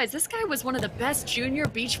don't realize this guy was one of the best junior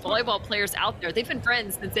beach volleyball players out there. They've been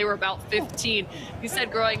friends since they were about 15. He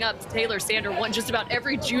said growing up, Taylor Sander won just about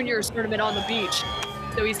every juniors tournament on the beach.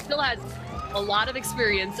 So he still has a lot of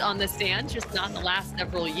experience on the sand, just not in the last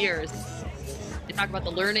several years. They talk about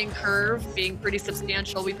the learning curve being pretty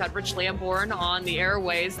substantial. We've had Rich Lamborn on the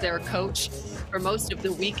airways, their coach, for most of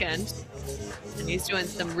the weekend. And he's doing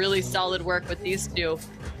some really solid work with these two.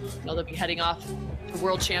 They'll be heading off to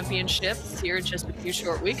World Championships here in just a few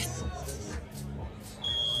short weeks.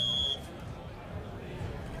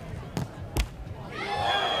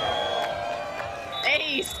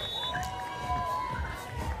 Ace!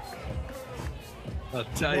 I'll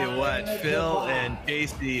tell you what, Phil and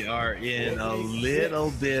Casey are in a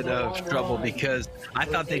little bit of trouble, because I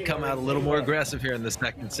thought they'd come out a little more aggressive here in the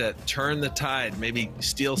second set, turn the tide, maybe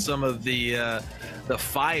steal some of the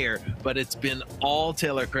fire, but it's been all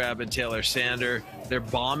Taylor Crabb and Taylor Sander. They're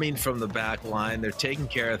bombing from the back line. They're taking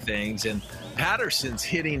care of things, and Patterson's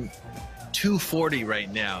hitting 240 right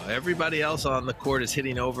now. Everybody else on the court is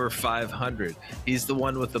hitting over 500. He's the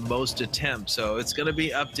one with the most attempts, so it's going to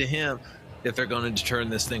be up to him if they're going to turn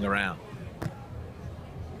this thing around.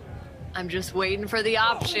 I'm just waiting for the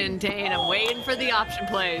option, Dane. I'm waiting for the option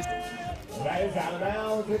plays. That is out of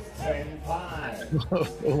bounds. It's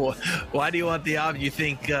 10-5. Why do you want the option? You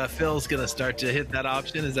think Phil's going to start to hit that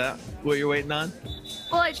option? Is that what you're waiting on?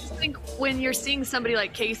 Well, I just think when you're seeing somebody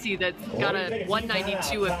like Casey that's got a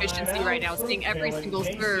 192 efficiency right now, seeing every single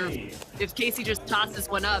serve, if Casey just tosses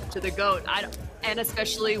one up to the GOAT, and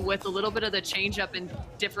especially with a little bit of the change up in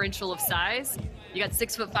differential of size, you got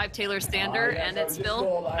 6'5" Taylor Sander, and it's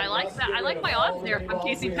Phil. I like that. I like my odds there from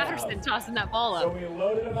Casey Patterson tossing that ball up.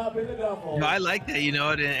 No, I like that,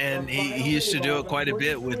 and he used to do it quite a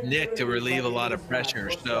bit with Nick to relieve a lot of pressure.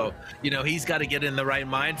 So, he's got to get in the right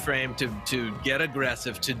mind frame to get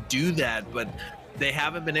aggressive, to do that. But they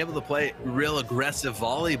haven't been able to play real aggressive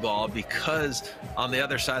volleyball because on the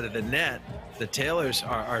other side of the net, the Taylors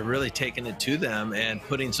are really taking it to them and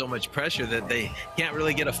putting so much pressure that they can't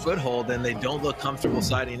really get a foothold, and they don't look comfortable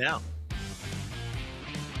siding out.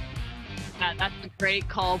 That's a great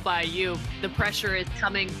call by you. The pressure is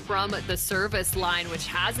coming from the service line, which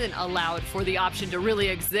hasn't allowed for the option to really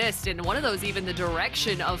exist. And one of those, even the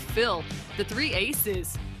direction of Phil, the 3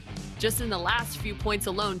 aces. Just in the last few points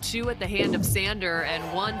alone, 2 at the hand of Sander and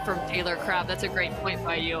 1 from Taylor Crabb. That's a great point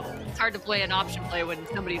by you. It's hard to play an option play when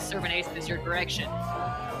somebody's serving aces your direction.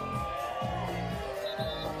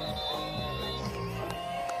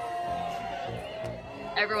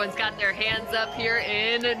 Everyone's got their hands up here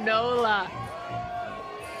in NOLA.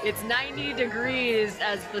 It's 90 degrees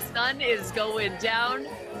as the sun is going down,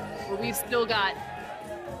 but we've still got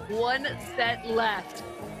 1 set left.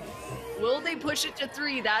 Will they push it to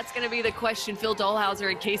 3? That's going to be the question. Phil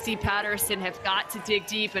Dalhausser and Casey Patterson have got to dig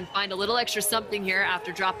deep and find a little extra something here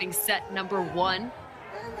after dropping set number 1.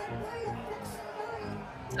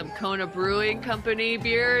 Some Kona Brewing Company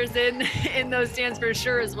beers in those stands for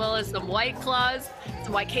sure, as well as some White Claws.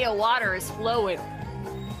 Some Waikea water is flowing,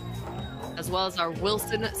 as well as our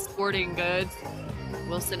Wilson Sporting Goods,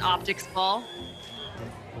 Wilson Optics ball.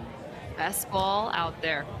 Best ball out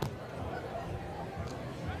there.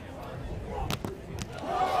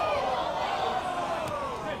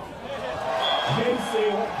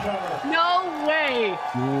 No way.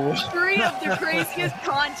 3 of the craziest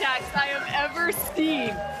contacts I have ever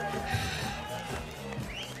seen.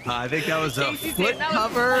 I think that was a foot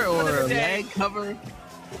cover or a leg cover.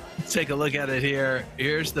 Let's take a look at it here.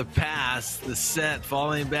 Here's the pass, the set,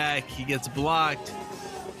 falling back. He gets blocked.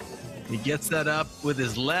 He gets that up with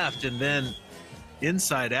his left and then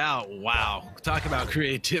inside out. Wow. Talk about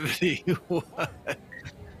creativity.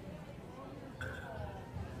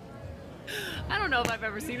 I don't know if I've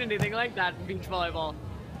ever seen anything like that in beach volleyball.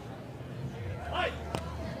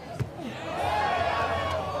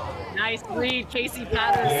 Nice read, Casey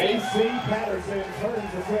Patterson. Casey Patterson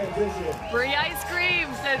turns the transition. Free ice cream,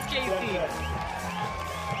 says Casey.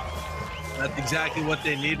 That's exactly what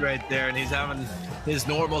they need right there. And he's having his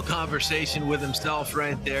normal conversation with himself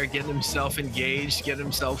right there, getting himself engaged, getting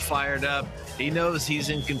himself fired up. He knows he's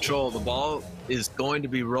in control. The ball is going to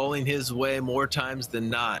be rolling his way more times than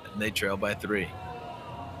not, and they trail by 3.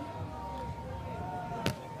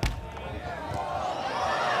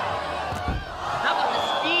 How about the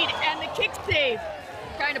speed and the kick save?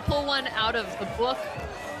 Trying to pull one out of the book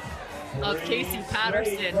of Casey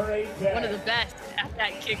Patterson. One of the best at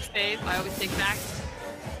that kick save. I always think back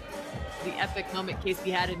to the epic moment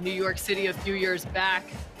Casey had in New York City a few years back.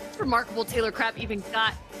 It's remarkable Taylor Crabb even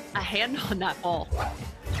got a hand on that ball.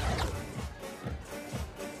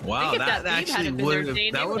 Wow, that actually would have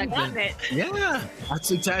been, yeah, that's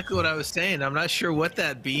exactly what I was saying. I'm not sure what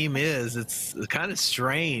that beam is. It's kind of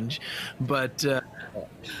strange, but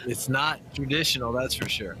it's not traditional, that's for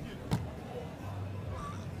sure.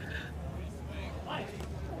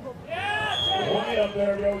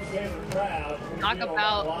 Talk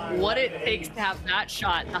about what it takes to have that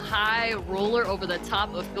shot. The high roller over the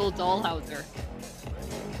top of Phil Dalhausser.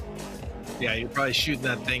 Yeah, you're probably shooting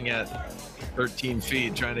that thing at 13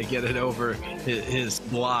 feet, trying to get it over his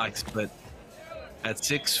blocks. But at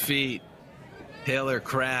 6 feet, Taylor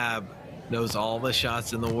Crabb knows all the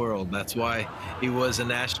shots in the world. That's why he was a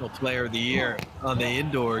National Player of the Year on the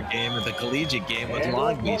indoor game and the collegiate game with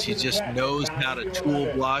Long Beach. He just knows how to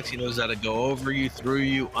tool blocks. He knows how to go over you, through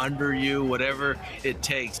you, under you, whatever it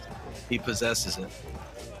takes. He possesses it.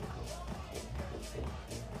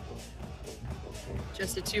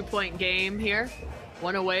 Just a 2-point game here.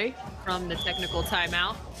 1 away from the technical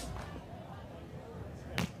timeout.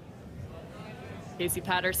 Casey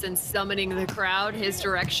Patterson summoning the crowd his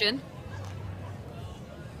direction.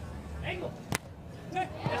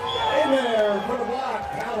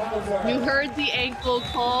 You heard the ankle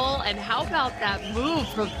call, and how about that move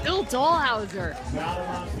from Phil Dalhausser?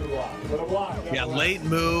 Yeah, late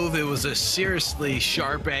move. It was a seriously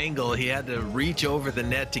sharp angle. He had to reach over the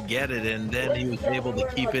net to get it, and then he was able to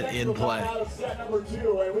keep it in play. Set number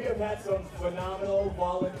 2, and we have had some phenomenal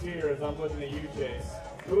volunteers. I'm looking at you, Chase,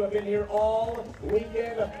 who have been here all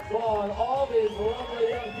weekend long. All these lovely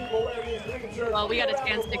young people wearing these green shirts. Well, we got a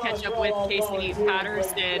chance to catch up with Casey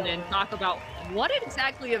Patterson and talk about what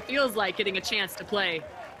exactly it feels like getting a chance to play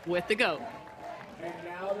with the GOAT. And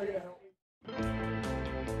now they're going to help.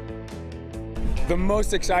 The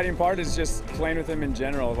most exciting part is just playing with him in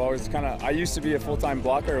general. I used to be a full-time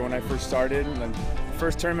blocker when I first started. And the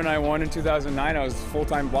first tournament I won in 2009, I was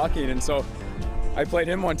full-time blocking. And so I played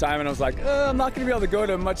him one time and I was like, I'm not going to be able to go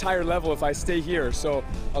to a much higher level if I stay here. So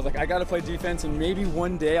I was like, I got to play defense and maybe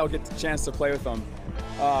one day I'll get the chance to play with him.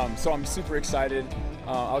 So I'm super excited.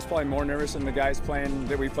 I was probably more nervous than the guys playing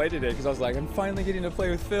that we played today because I was like, I'm finally getting to play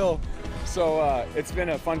with Phil. So it's been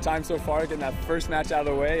a fun time so far, getting that first match out of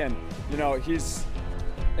the way. And, you know, he's,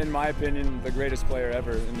 in my opinion, the greatest player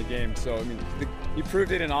ever in the game. So, I mean, he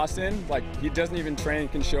proved it in Austin. Like, he doesn't even train,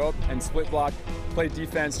 can show up and split block, play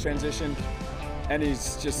defense, transition, and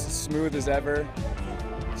he's just smooth as ever.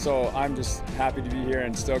 So I'm just happy to be here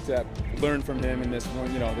and stoked to learn from him in this,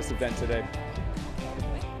 you know, this event today.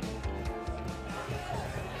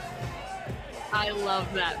 I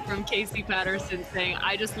love that from Casey Patterson saying,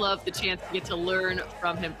 I just love the chance to get to learn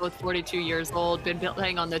from him. Both 42 years old, been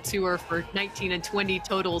playing on the tour for 19 and 20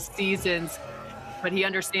 total seasons, but he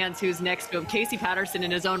understands who's next to him. Casey Patterson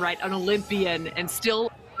in his own right, an Olympian, and still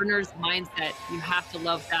learner's mindset. You have to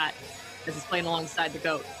love that as he's playing alongside the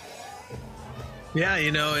GOAT. Yeah,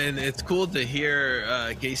 you know, and it's cool to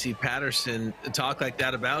hear Casey Patterson talk like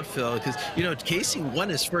that about Phil, because, you know, Casey won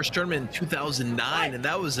his first tournament in 2009, and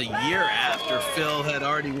that was a year after Phil had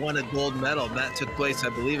already won a gold medal. And that took place, I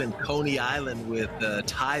believe, in Coney Island with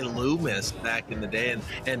Ty Loomis back in the day.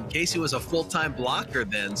 And Casey was a full-time blocker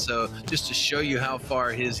then, so just to show you how far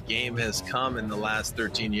his game has come in the last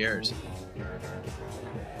 13 years.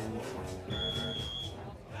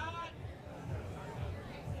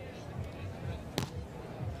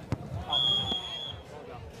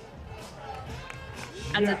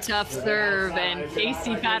 That's a tough serve, and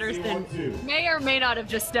Casey Patterson may or may not have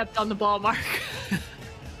just stepped on the ball mark.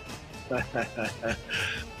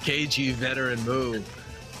 KG veteran move.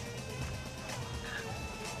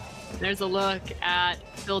 There's a look at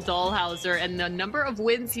Phil Dalhausser and the number of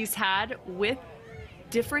wins he's had with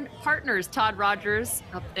different partners. Todd Rogers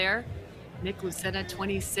up there, Nick Lucena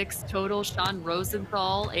 26 total, Sean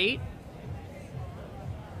Rosenthal 8.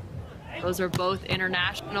 Those are both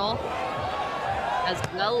international, as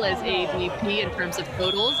well as AVP in terms of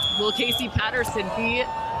totals. Will Casey Patterson be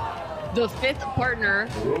the 5th partner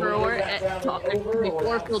for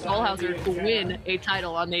Phil Dalhausser to win a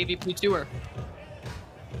title on the AVP Tour?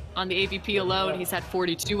 On the AVP alone, he's had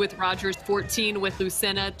 42 with Rogers, 14 with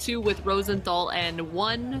Lucena, 2 with Rosenthal, and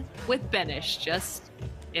 1 with Benish, just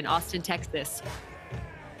in Austin, Texas.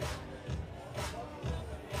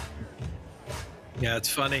 Yeah, it's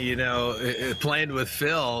funny, you know, playing with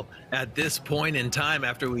Phil at this point in time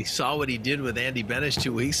after we saw what he did with Andy Benish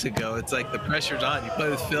 2 weeks ago. It's like the pressure's on. You play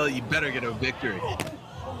with Phil, you better get a victory.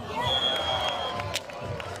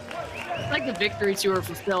 It's like the victory tour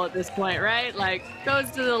for Phil at this point, right? Like,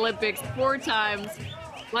 goes to the Olympics 4 times.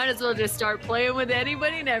 Might as well just start playing with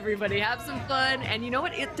anybody and everybody. Have some fun. And you know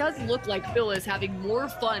what? It does look like Phil is having more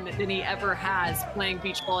fun than he ever has playing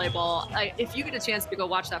beach volleyball. If you get a chance to go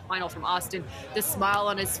watch that final from Austin, the smile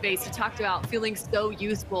on his face, he talked about feeling so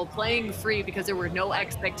youthful, playing free because there were no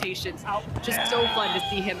expectations. Just so fun to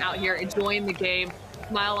see him out here enjoying the game,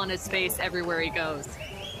 smile on his face everywhere he goes.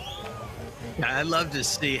 I'd love to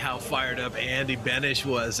see how fired up Andy Benish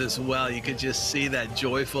was as well. You could just see that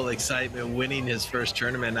joyful excitement winning his first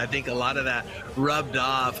tournament. I think a lot of that rubbed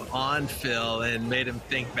off on Phil and made him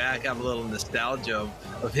think back, have a little nostalgia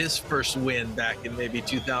of his first win back in maybe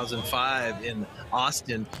 2005 in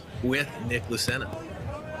Austin with Nick Lucena.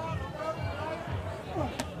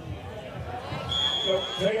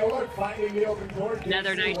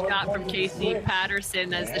 Another nice shot from Casey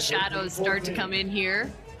Patterson as the shadows start to come in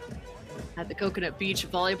here at the Coconut Beach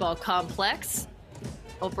Volleyball Complex.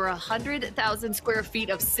 Over 100,000 square feet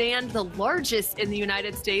of sand, the largest in the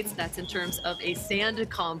United States. That's in terms of a sand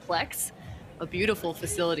complex. A beautiful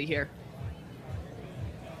facility here.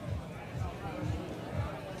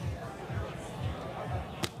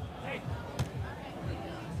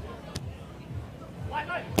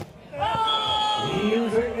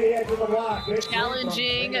 Using the edge of the block.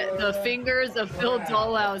 Challenging the fingers of Phil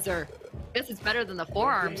Dalhausser. I guess it's better than the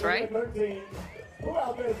forearms, right?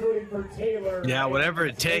 Yeah, whatever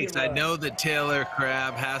it takes. I know that Taylor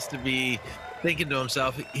Crabb has to be thinking to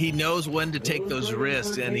himself, he knows when to take those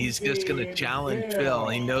risks, and he's just going to challenge Phil.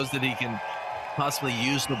 He knows that he can possibly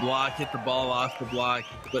use the block, hit the ball off the block.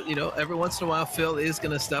 But, you know, every once in a while, Phil is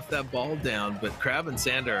going to stuff that ball down. But Crabb and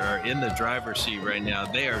Sander are in the driver's seat right now.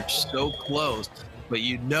 They are so close, but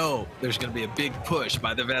you know there's going to be a big push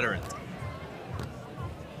by the veterans.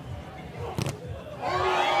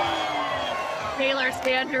 Taylor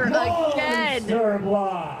Sander again.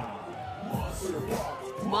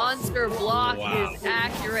 Monster block Wow. is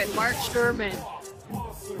accurate. Mark Sherman.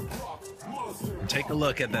 Take a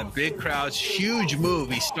look at that big crouch, huge move.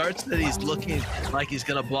 He starts that he's looking like he's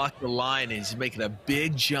going to block the line, and he's making a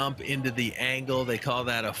big jump into the angle. They call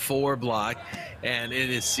that a 4 block, and it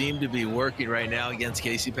has seemed to be working right now against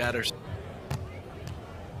Casey Patterson.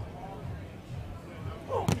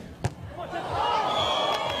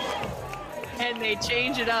 And they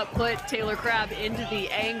change it up, put Taylor Crabb into the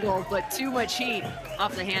angle, but too much heat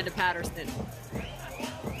off the hand of Patterson.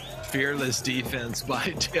 Fearless defense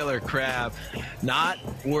by Taylor Crabb. Not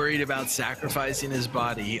worried about sacrificing his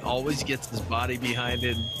body. He always gets his body behind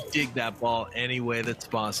it and dig that ball any way that's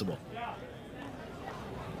possible.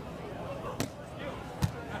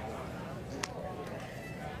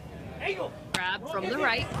 Crabb from the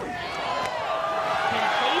right. And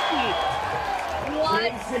Casey,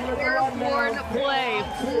 what airborne play,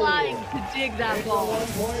 flying to dig that ball.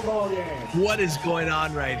 What is going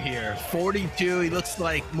on right here? 42, he looks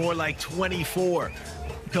like more like 24.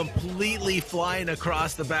 Completely flying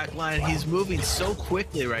across the back line. He's moving so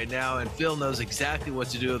quickly right now, and Phil knows exactly what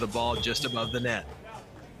to do with the ball just above the net.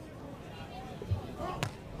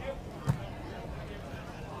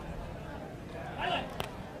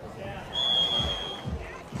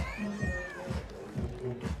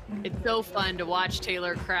 It's so fun to watch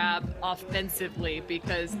Taylor Crabb offensively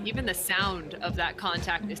because even the sound of that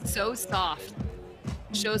contact is so soft.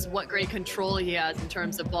 It shows what great control he has in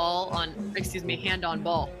terms of hand on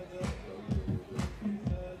ball.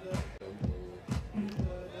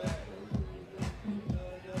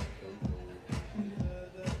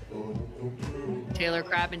 Taylor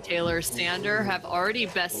Crabb and Taylor Sander have already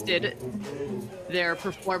bested their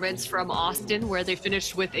performance from Austin, where they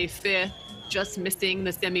finished with a 5th, just missing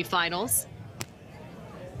the semifinals.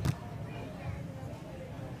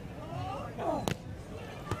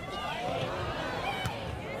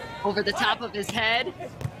 Over the top of his head,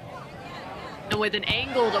 and with an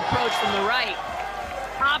angled approach from the right,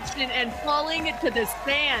 option and falling to the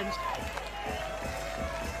sand.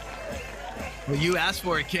 Well, you asked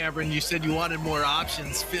for it, Cameron. You said you wanted more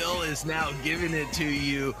options. Phil is now giving it to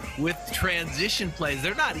you with transition plays.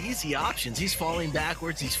 They're not easy options. He's falling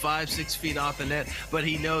backwards. He's 5-6 feet off the net, but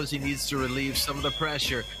he knows he needs to relieve some of the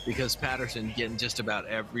pressure because Patterson getting just about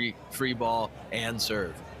every free ball and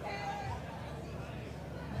serve.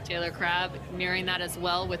 Taylor Crabb nearing that as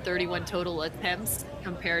well with 31 total attempts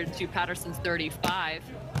compared to Patterson's 35.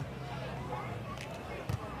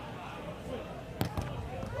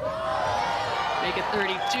 Make it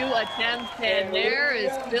 32 attempts, and there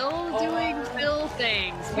is Phil doing Phil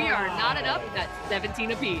things. We are knotted up at 17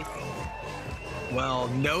 apiece. Well,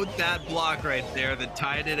 note that block right there that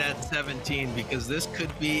tied it at 17, because this could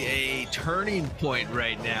be a turning point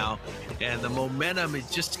right now, and the momentum, it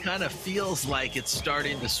just kind of feels like it's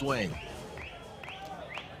starting to swing.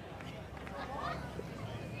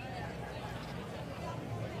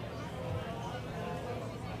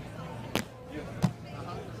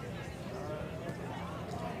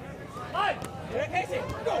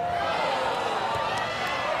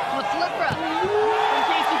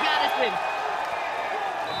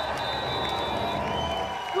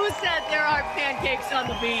 Pancakes on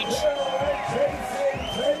the beach.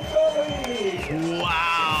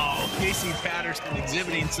 Wow, Casey Patterson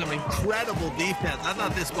exhibiting some incredible defense. I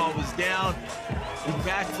thought this ball was down. He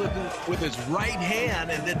backflipping with his right hand,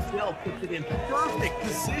 and then Phil puts it in perfect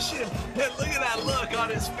position. And look at that look on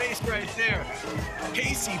his face right there.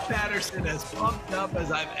 Casey Patterson as pumped up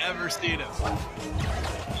as I've ever seen him.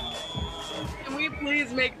 Can we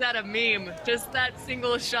please make that a meme? Just that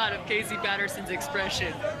single shot of Casey Patterson's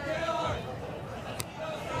expression.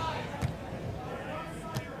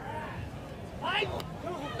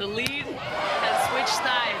 The lead has switched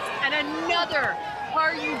sides, and another.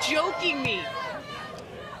 Are you joking me?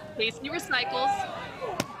 Casey recycles.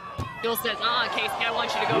 Phil says, Casey, I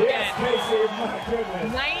want you to go get it.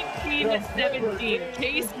 19-17.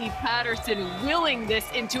 Casey Patterson willing this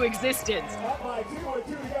into existence.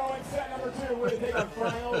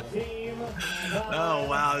 Oh,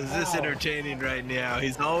 wow. Is this entertaining right now?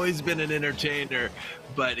 He's always been an entertainer,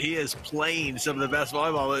 but he is playing some of the best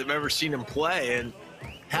volleyball I've ever seen him play, and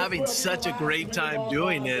having such a great time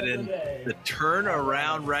doing it. And the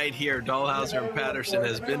turnaround right here, Dalhausser and Patterson,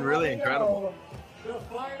 has been really incredible.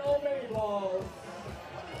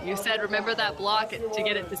 You said remember that block to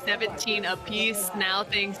get it to 17 apiece. Now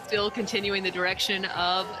things still continuing the direction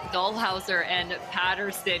of Dalhausser and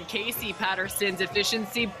Patterson. Casey Patterson's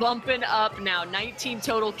efficiency bumping up now. 19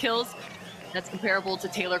 total kills. That's comparable to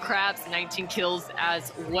Taylor Crabb's 19 kills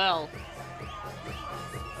as well.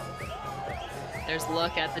 There's a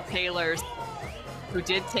look at the Taylors, who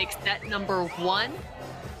did take set number 1.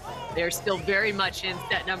 They're still very much in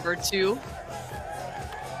set number 2.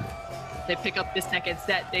 They pick up the second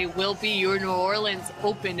set, they will be your New Orleans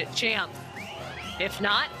Open champs. If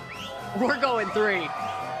not, we're going 3.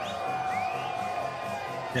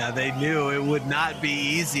 Yeah, they knew it would not be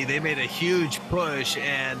easy. They made a huge push,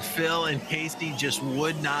 and Phil and Casey just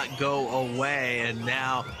would not go away. And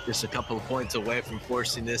now just a couple of points away from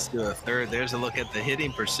forcing this to a third. There's a look at the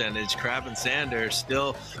hitting percentage. Crabb and Sander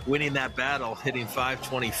still winning that battle, hitting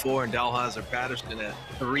 .524, and Dalhausser Patterson at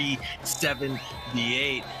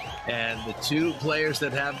 .378. And the two players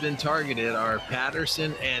that have been targeted are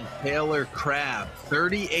Patterson and Taylor Crabb.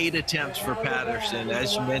 38 attempts for Patterson.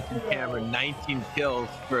 As you mentioned, Cameron, 19 kills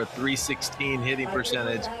for a .316 hitting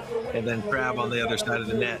percentage. And then Crabb on the other side of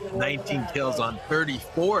the net, 19 kills on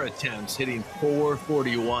 34 attempts, hitting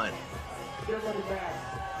 .441.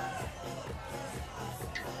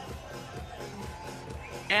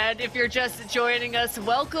 And if you're just joining us,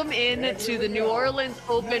 welcome in to the New Orleans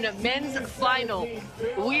Open Men's Final.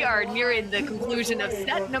 We are nearing the conclusion of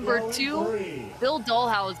set number 2. Phil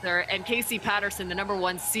Dalhausser and Casey Patterson, the number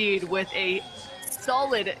 1 seed, with a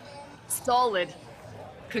solid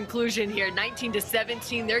conclusion here.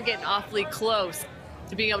 19-17, they're getting awfully close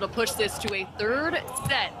to being able to push this to a third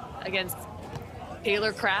set against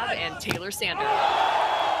Taylor Crabb and Taylor Sander.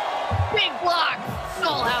 Big block,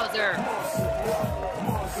 Dalhausser.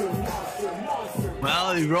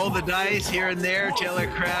 Well, he rolled the dice here and there. Taylor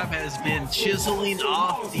Crabb has been chiseling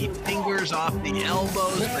off the fingers, off the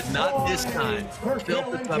elbows, but not this time. Phil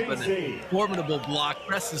puts up a formidable block,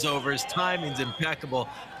 presses over. His timing's impeccable,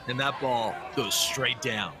 and that ball goes straight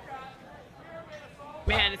down.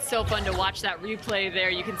 Man, it's so fun to watch that replay there.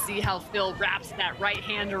 You can see how Phil wraps that right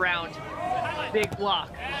hand around. Big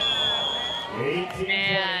block.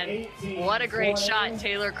 Man, what a great shot.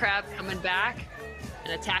 Taylor Crabb coming back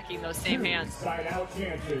and attacking those same hands. Side out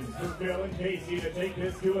chances for Phil and Casey to take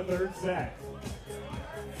this to a third set.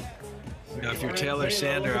 Now, if you're Taylor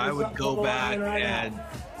Sander, I would go back and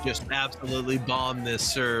just absolutely bomb this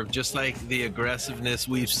serve. Just like the aggressiveness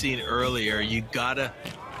we've seen earlier, you gotta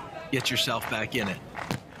get yourself back in it.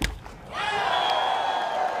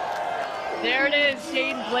 There it is,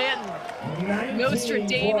 Jaden Blanton.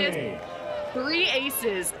 Nostradamus, 3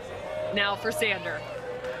 aces now for Sander.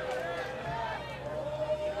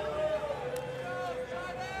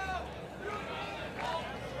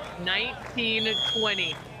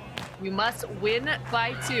 (19-20). You must win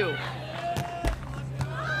by 2.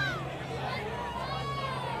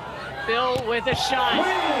 Phil with a shot.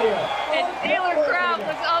 And Taylor Crabb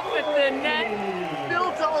was up with the net.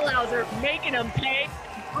 Phil Dalhausser making him pay,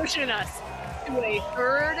 pushing us to a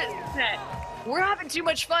third set. We're having too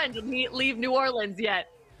much fun to leave New Orleans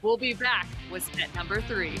yet. We'll be back with set number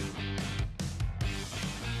 3.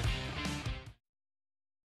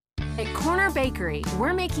 At Corner Bakery,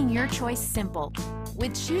 we're making your choice simple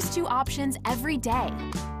with Choose 2 options every day.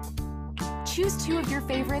 Choose 2 of your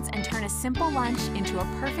favorites and turn a simple lunch into a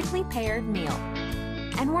perfectly paired meal.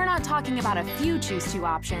 And we're not talking about a few Choose 2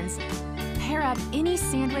 options. Pair up any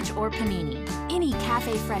sandwich or panini, any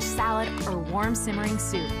cafe fresh salad or warm simmering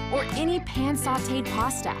soup, or any pan sauteed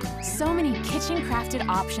pasta. So many kitchen crafted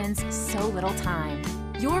options, so little time.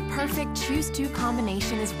 Your perfect Choose 2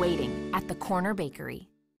 combination is waiting at the Corner Bakery.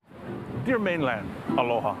 Dear mainland,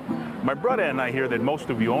 aloha. My brother and I hear that most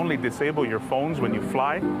of you only disable your phones when you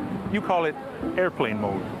fly. You call it airplane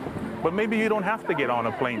mode. But maybe you don't have to get on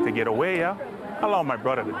a plane to get away, yeah? Allow my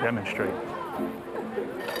brother to demonstrate.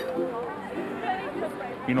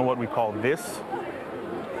 You know what we call this?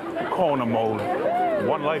 Kona mode.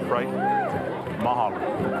 One life, right? Mahalo.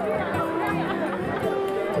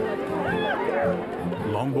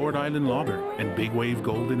 Longboard Island Lager and Big Wave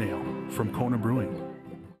Golden Ale from Kona Brewing.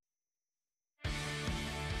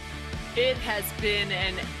 It has been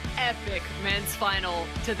an epic men's final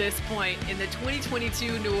to this point in the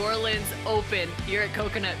 2022 New Orleans Open here at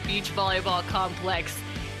Coconut Beach Volleyball Complex.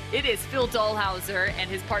 It is Phil Dalhausser and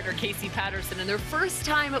his partner Casey Patterson, and their first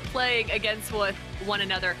time playing against one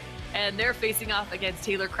another, and they're facing off against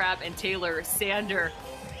Taylor Crabb and Taylor Sander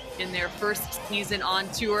in their first season on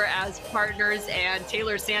tour as partners, and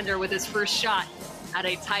Taylor Sander with his first shot at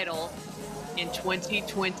a title in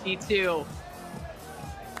 2022.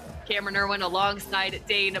 Cameron Irwin alongside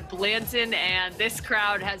Dane Blanton, and this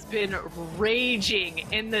crowd has been raging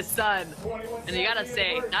in the sun. And you gotta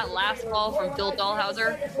say, that last ball from Phil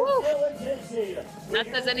Dalhausser, woo, that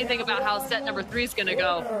says anything about how set number 3 is gonna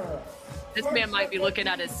go. This man might be looking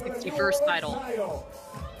at his 61st title.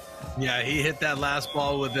 Yeah, he hit that last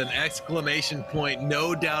ball with an exclamation point,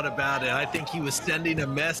 no doubt about it. I think he was sending a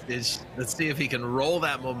message. Let's see if he can roll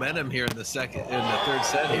that momentum here in the third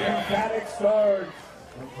set here.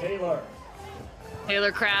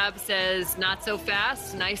 Taylor Crabb says, not so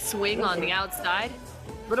fast. Nice swing on the outside.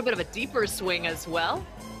 A little bit of a deeper swing as well.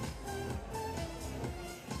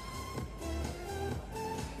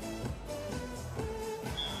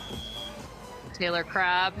 Taylor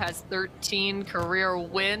Crabb has 13 career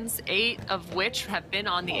wins, 8 of which have been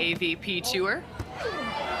on the AVP Tour.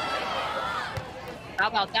 How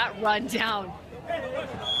about that run down?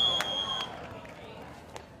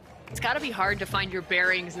 It's got to be hard to find your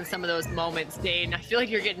bearings in some of those moments, Dane. I feel like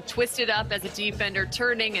you're getting twisted up as a defender,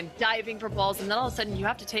 turning and diving for balls, and then all of a sudden you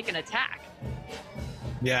have to take an attack.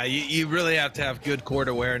 Yeah, you really have to have good court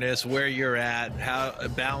awareness, where you're at. How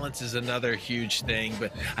balance is another huge thing.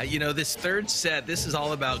 But, you know, this third set, this is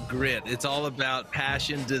all about grit. It's all about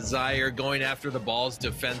passion, desire, going after the balls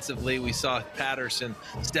defensively. We saw Patterson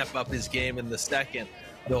step up his game in the second.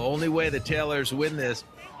 The only way the Taylors win this,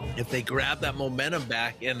 if they grab that momentum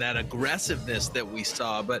back and that aggressiveness that we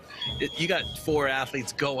saw. But you got 4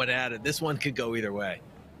 athletes going at it. This one could go either way.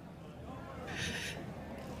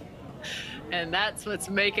 And that's what's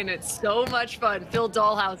making it so much fun. Phil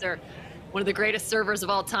Dalhausser, one of the greatest servers of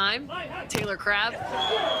all time. Taylor Crabb,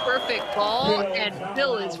 perfect ball, and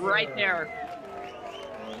Phil is right there.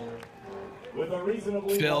 with a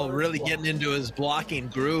reasonably Phil large really block. getting into his blocking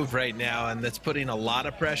groove right now, and that's putting a lot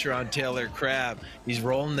of pressure on Taylor Crabb. He's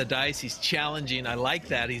rolling the dice. He's challenging. I like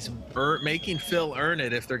that. He's making Phil earn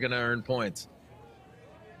it if they're going to earn points.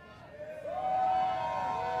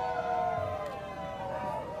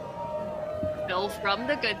 Phil from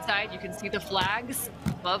the good side. You can see the flags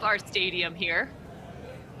above our stadium here.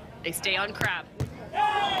 They stay on Crabb.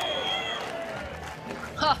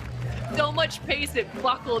 Huh. So much pace it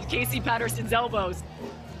buckled Casey Patterson's elbows.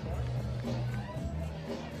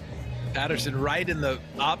 Patterson right in the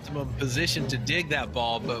optimum position to dig that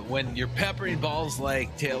ball, but when you're peppering balls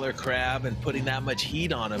like Taylor Crabb and putting that much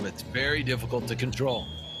heat on him, it's very difficult to control.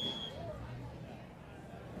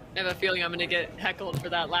 I have a feeling I'm going to get heckled for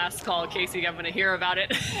that last call, Casey. I'm going to hear about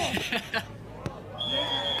it.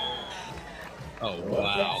 Oh,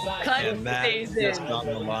 wow. Cut And that just on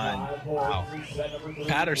the line. Wow.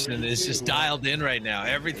 Patterson is just dialed in right now.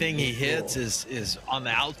 Everything he hits is on the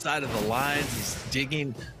outside of the lines. He's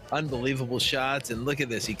digging unbelievable shots. And look at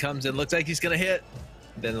this. He comes in, looks like he's going to hit.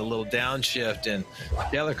 Then a little downshift. And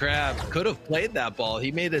Taylor Crabb could have played that ball.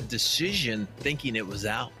 He made a decision thinking it was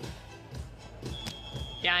out.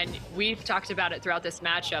 Yeah, and we've talked about it throughout this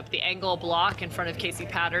matchup. The angle block in front of Casey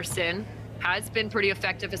Patterson has been pretty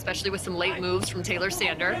effective, especially with some late moves from Taylor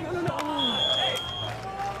Sander.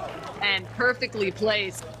 And perfectly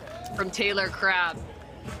placed from Taylor Crabb.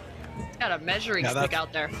 He's got a measuring stick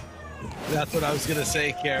out there. That's what I was going to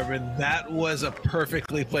say, Cameron. That was a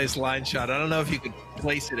perfectly placed line shot. I don't know if you could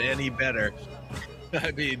place it any better.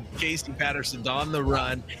 I mean, Casey Patterson's on the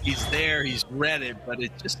run. He's there. He's read it, but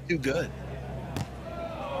it's just too good.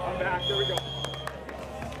 I'm back. Here we go.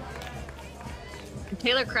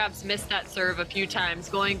 Taylor Crabb's missed that serve a few times,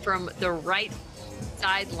 going from the right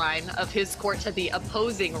sideline of his court to the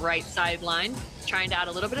opposing right sideline, trying to add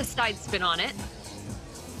a little bit of side spin on it.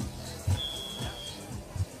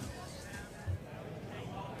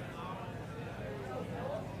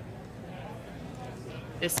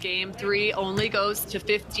 This game 3 only goes to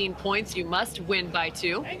 15 points. You must win by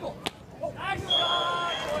 2.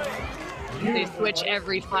 They switch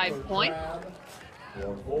every 5 point.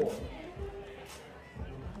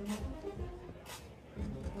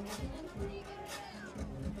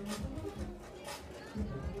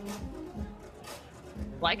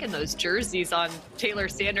 Liking those jerseys on Taylor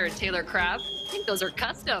Sander and Taylor Crabb. I think those are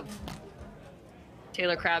custom.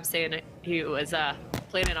 Taylor Crabb saying he was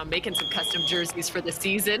planning on making some custom jerseys for the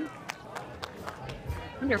season.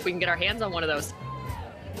 Wonder if we can get our hands on one of those.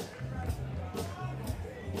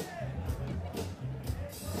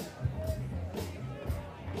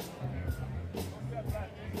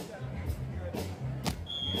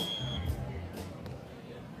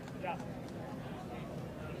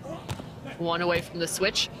 One away from the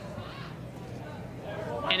switch.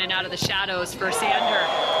 In and out of the shadows for Sander.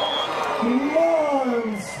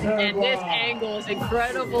 And this angle is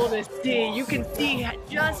incredible to see. You can see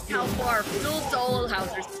just how far Phil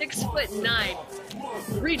Dalhausser,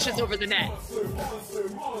 6'9", reaches over the net.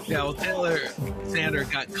 Yeah, well, Taylor Sander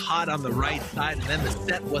got caught on the right side, and then the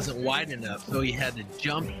set wasn't wide enough, so he had to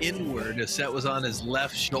jump inward. The set was on his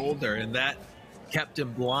left shoulder, and that kept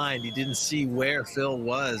him blind. He didn't see where Phil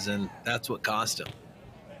was, and that's what cost him.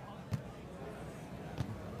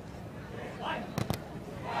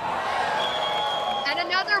 And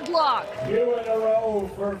another block. 2 in a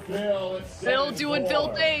row for Phil. Phil doing Phil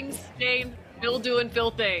things, Dane. Phil doing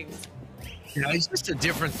Phil things. You know, he's just a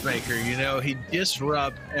difference maker. You know, he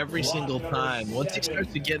disrupts every single time. Once he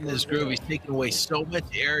starts to get in his groove, he's taking away so much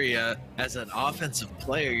area. As an offensive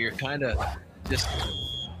player, you're kind of just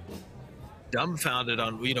dumbfounded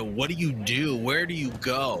on, you know, what do you do? Where do you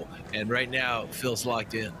go? And right now, Phil's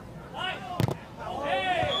locked in.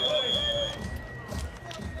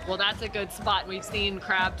 Well, that's a good spot. We've seen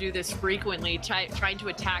Crabb do this frequently, trying to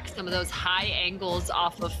attack some of those high angles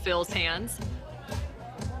off of Phil's hands.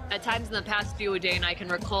 At times in the past few, Dane, I can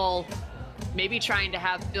recall maybe trying to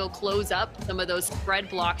have Phil close up some of those spread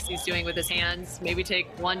blocks he's doing with his hands, maybe take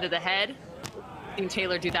one to the head. I've seen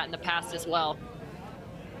Taylor do that in the past as well.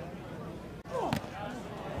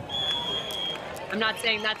 I'm not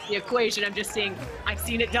saying that's the equation. I'm just saying I've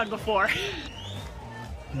seen it done before.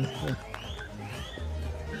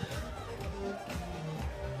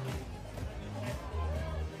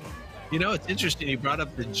 You know, it's interesting. You brought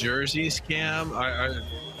up the jerseys, Cam.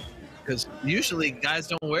 Because usually guys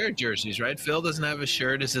don't wear jerseys, right? Phil doesn't have a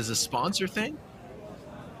shirt. Is this a sponsor thing?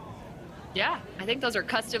 Yeah, I think those are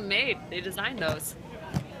custom made. They designed those.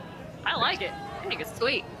 I like it. I think it's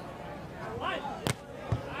sweet.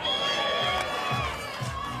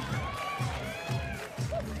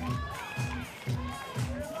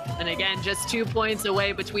 And again, just 2 points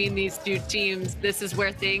away between these two teams. This is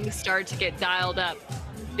where things start to get dialed up.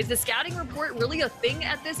 Is the scouting report really a thing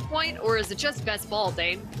at this point, or is it just best ball,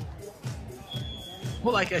 Dane?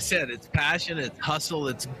 Well, like I said, it's passion, it's hustle,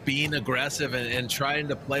 it's being aggressive and trying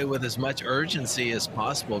to play with as much urgency as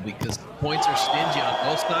possible because points are stingy on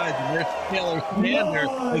both sides. And there's Taylor Sander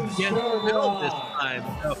against Phil this time.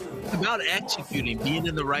 So it's about executing, being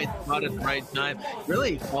in the right spot at the right time,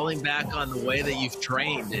 really falling back on the way that you've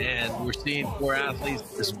trained. And we're seeing four athletes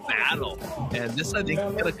just battle. And this, I think,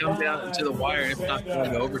 is going to come down to the wire, if not going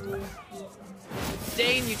to overtime.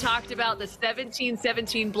 Dane, you talked about the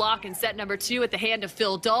 17-17 block in set number 2 at the hand of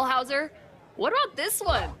Phil Dalhausser. What about this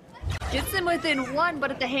one? Gets him within 1, but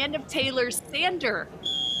at the hand of Taylor Sander.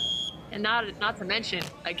 And not to mention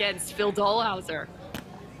against Phil Dalhausser.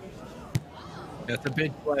 That's a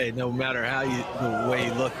big play, no matter how the way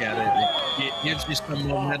you look at it. It gives you some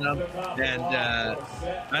momentum, and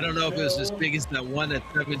I don't know if it was as big as that one at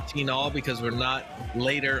 17 all because we're not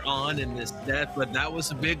later on in this set, but that was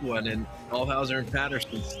a big one, and Dalhausser and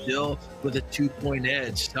Patterson still with a 2-point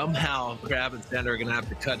edge. Somehow Crabb and Sander are going to have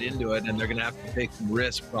to cut into it, and they're going to have to take some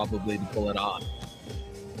risk probably to pull it off.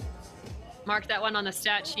 Mark that one on the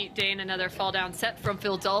stat sheet, Dane. Another fall down set from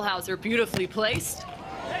Phil Dalhausser, beautifully placed.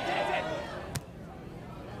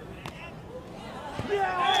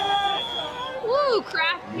 Woo,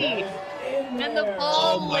 crafty. And the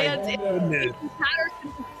ball lands in. Patterson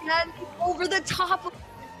again over the top of.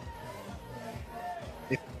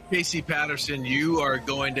 If Casey Patterson, you are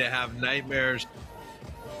going to have nightmares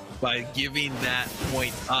by giving that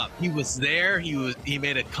point up. He was there. He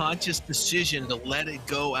made a conscious decision to let it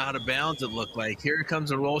go out of bounds, it looked like. Here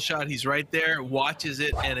comes a roll shot. He's right there, watches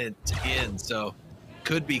it, and it's in. So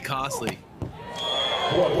could be costly.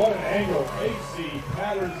 What an angle. Casey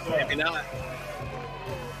Patterson. Maybe not.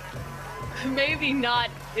 Maybe not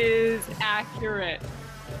is accurate.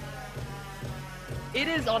 It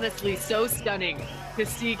is honestly so stunning to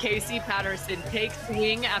see Casey Patterson take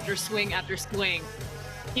swing after swing after swing,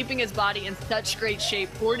 keeping his body in such great shape.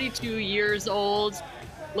 42 years old,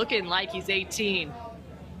 looking like he's 18.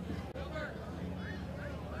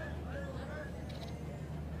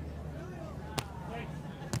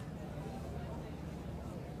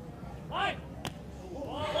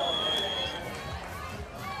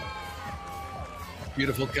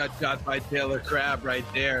 Beautiful cut shot by Taylor Crabb right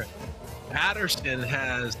there. Patterson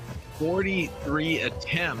has 43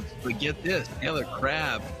 attempts, but get this, Taylor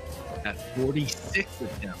Crabb at 46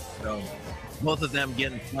 attempts. So both of them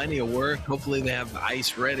getting plenty of work. Hopefully they have the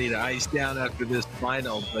ice ready to ice down after this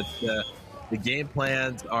final, but the game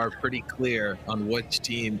plans are pretty clear on which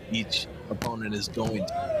team each opponent is going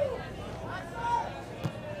to.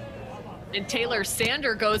 And Taylor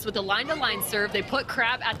Sander goes with the line-to-line serve. They put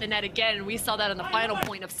Crabb at the net again, and we saw that on the final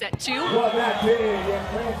point of set 2.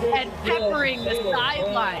 And peppering the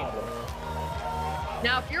sideline.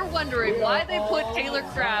 Now, if you're wondering why they put Taylor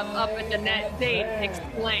Crabb up at the net, Dane,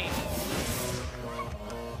 explain.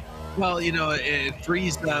 Well, you know, it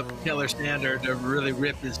frees up Taylor Sander to really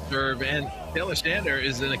rip his serve, and Taylor Sander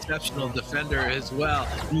is an exceptional defender as well.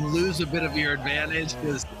 You lose a bit of your advantage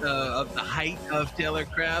because of the height of Taylor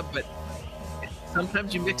Crabb, but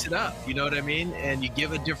sometimes you mix it up, you know what I mean? And you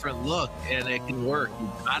give a different look, and it can work.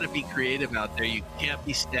 You've got to be creative out there. You can't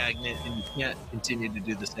be stagnant, and you can't continue to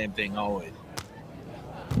do the same thing always.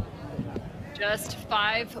 Just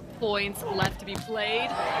 5 points left to be played.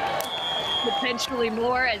 Potentially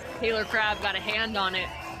more as Taylor Crabb got a hand on it,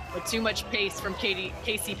 but too much pace from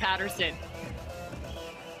Casey Patterson.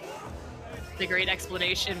 The great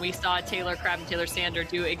explanation. We saw Taylor Crabb and Taylor Sander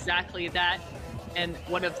do exactly that. And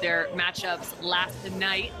one of their matchups last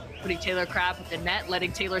night, putting Taylor Crabb at the net,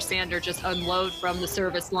 letting Taylor Sander just unload from the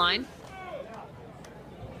service line.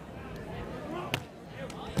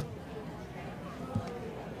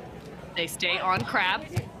 They stay on Crabb.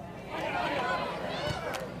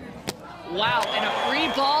 Wow, and a free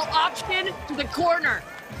ball option to the corner.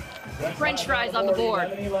 French fries on the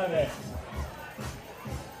board. It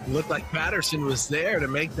looked like Patterson was there to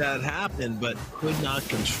make that happen, but could not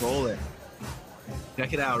control it.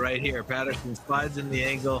 Check it out right here. Patterson slides in the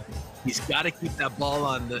angle. He's got to keep that ball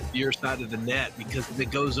on your side of the net, because if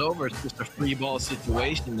it goes over, it's just a free ball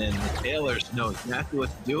situation, and the Taylors know exactly what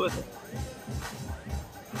to do with it.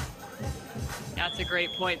 That's a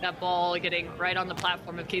great point. That ball getting right on the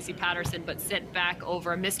platform of Casey Patterson, but sent back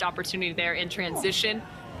over. A missed opportunity there in transition.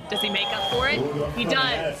 Does he make up for it? He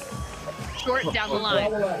does. Short down the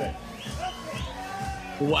line.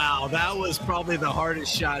 Wow, that was probably the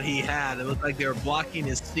hardest shot he had. It looked like they were blocking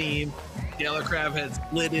his seam. Taylor Crabb had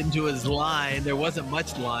slid into his line. There wasn't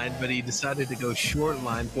much line, but he decided to go short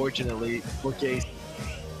line, fortunately, for Casey.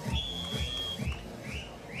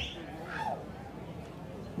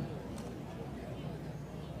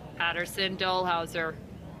 Patterson, Dalhausser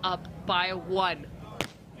up by 1.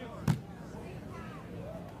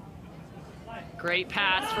 Great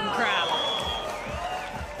pass from Crabb.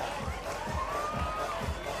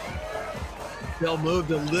 Phil moved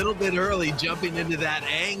a little bit early, jumping into that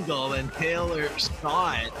angle, and Taylor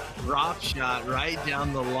saw it. Drop shot right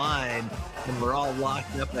down the line, and we're all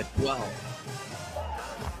locked up at 12.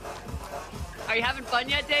 Are you having fun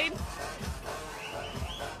yet, Dane?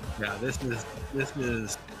 Yeah, this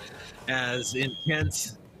is as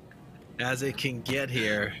intense as it can get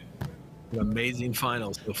here. An amazing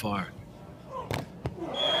final so far.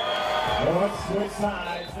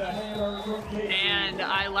 And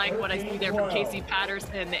I like what I see there from Casey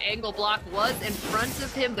Patterson. The angle block was in front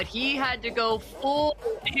of him, but he had to go full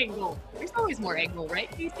angle. There's always more angle, right,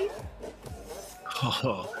 Casey?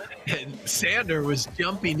 Oh, and Sander was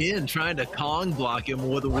jumping in, trying to Kong block him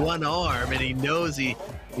with one arm, and he knows he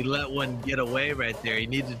let one get away right there. He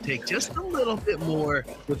needed to take just a little bit more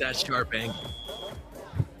with that sharp angle.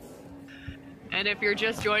 And if you're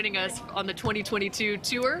just joining us on the 2022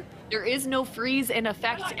 tour, there is no freeze in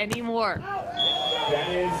effect anymore. That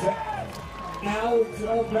is out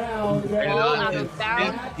of bounds. Ball out of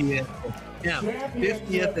bounds.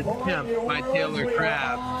 50th attempt by Taylor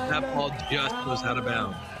Crabb. That ball just goes out of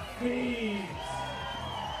bounds.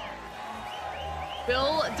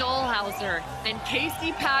 Phil Dalhausser and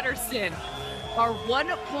Casey Patterson are 1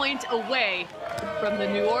 point away from the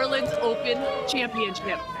New Orleans Open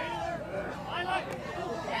Championship.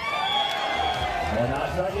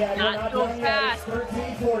 Not so fast.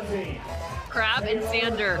 13-14. Crabb and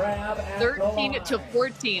Sander,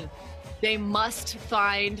 13-14. They must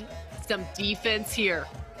find some defense here.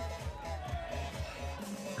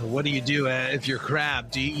 What do you do if you're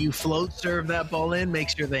Crabb? Do you float serve that ball in, make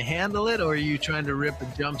sure they handle it, or are you trying to rip a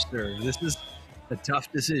jump serve? This is a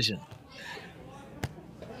tough decision.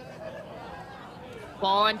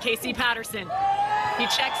 Ball on Casey Patterson. He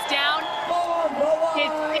checks down.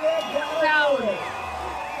 It's down.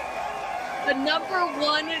 The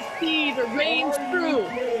 #1 seed reigns true.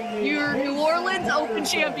 Your New Orleans Open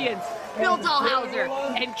champions, Phil Dalhausser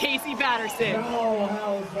and Casey Patterson.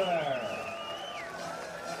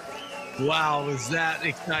 Wow, was that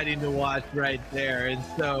exciting to watch right there. And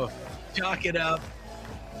so chalk it up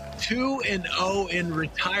 2-0 in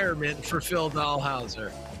retirement for Phil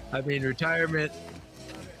Dalhausser. I mean, retirement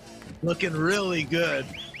looking really good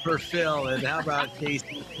for Phil. And how about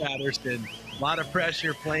Casey Patterson? A lot of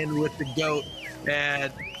pressure playing with the GOAT,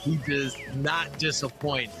 and he does not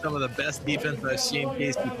disappoint. Some of the best defense I've seen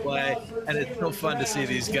Casey play, and it's so fun to see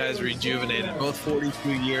these guys rejuvenated, both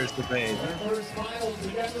 42 years of age.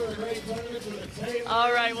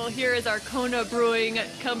 All right, well, here is our Kona Brewing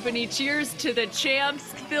Company. Cheers to the champs,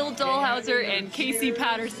 Phil Dalhausser and Casey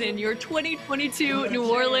Patterson, your 2022 New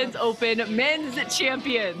Orleans Open men's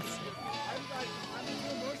champions.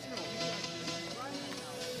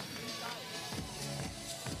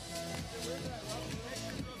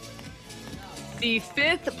 The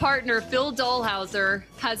 5th partner Phil Dalhausser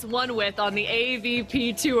has won with on the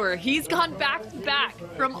AVP Tour. He's gone back-to-back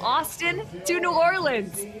from Austin to New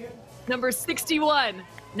Orleans. Number 61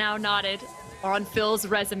 now knotted on Phil's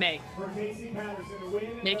resume.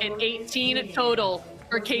 Make it 18 total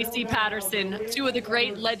for Casey Patterson, 2 of the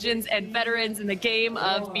great legends and veterans in the game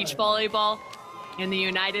of beach volleyball in the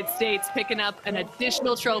United States, picking up an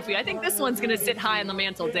additional trophy. I think this one's going to sit high on the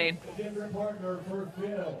mantle, Dane.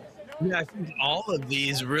 Yeah, I think all of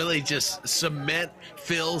these really just cement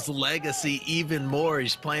Phil's legacy even more.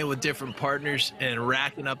 He's playing with different partners and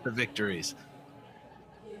racking up the victories.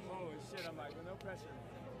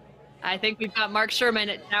 I think we've got Mark Sherman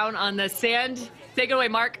down on the sand. Take it away,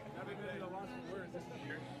 Mark.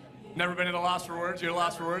 Never been at a loss for words. You're at a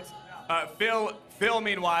loss for words. Phil,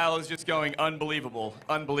 meanwhile, is just going unbelievable,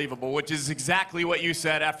 which is exactly what you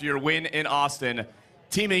said after your win in Austin.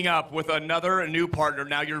 Teaming up with another new partner.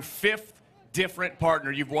 Now your 5th different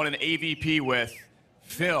partner you've won an AVP with.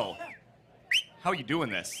 Phil, how are you doing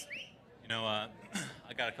this? You know, I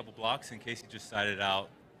got a couple blocks, and Casey just sided out,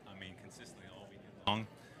 I mean, consistently all weekend long.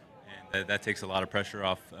 And that takes a lot of pressure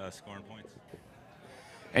off scoring points.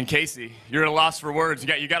 And Casey, you're at a loss for words.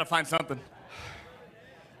 You got to find something.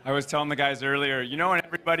 I was telling the guys earlier, you know when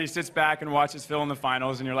everybody sits back and watches Phil in the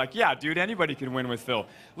finals and you're like, yeah, dude, anybody can win with Phil.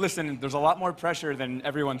 Listen, there's a lot more pressure than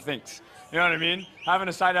everyone thinks. You know what I mean? Having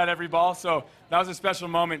to side out every ball, so that was a special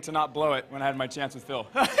moment to not blow it when I had my chance with Phil.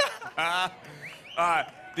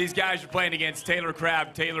 These guys are playing against Taylor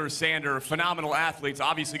Crabb, Taylor Sander, phenomenal athletes,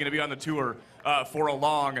 obviously going to be on the tour for a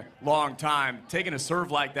long, long time. Taking a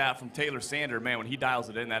serve like that from Taylor Sander, man, when he dials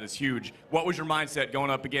it in, that is huge. What was your mindset going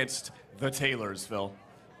up against the Taylors, Phil?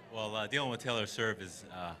 Well, dealing with Taylor's serve is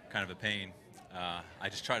kind of a pain. I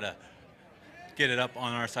just try to get it up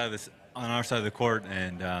on our side of the court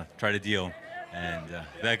and try to deal. And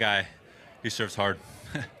that guy, he serves hard.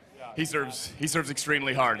 He serves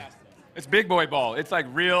extremely hard. It's big boy ball. It's like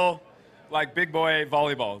real, like big boy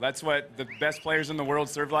volleyball. That's what the best players in the world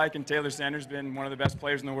serve like, and Taylor Sander's been one of the best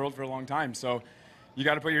players in the world for a long time. So you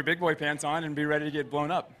got to put your big boy pants on and be ready to get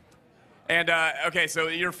blown up. And, okay, so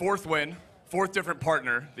your fourth win, fourth different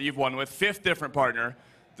partner that you've won with, fifth different partner.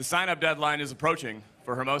 The sign-up deadline is approaching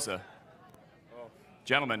for Hermosa. Oh.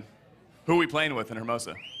 Gentlemen, who are we playing with in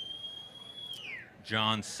Hermosa?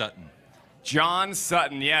 John Sutton. John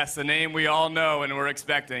Sutton, yes, a name we all know and we're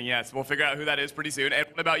expecting, yes. We'll figure out who that is pretty soon. And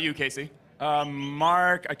what about you, Casey?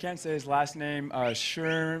 Mark, I can't say his last name, how do you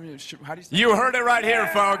say it? You heard it right here,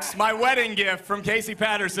 folks. My wedding gift from Casey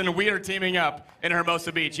Patterson. We are teaming up in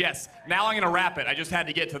Hermosa Beach. Yes, now I'm going to wrap it. I just had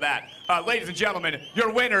to get to that. Ladies and gentlemen,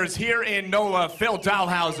 your winners here in NOLA, Phil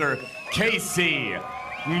Dalhausser, Casey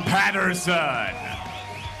Patterson.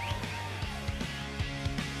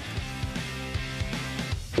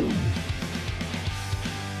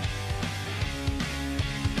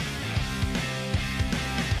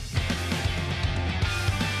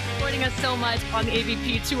 Us so much on the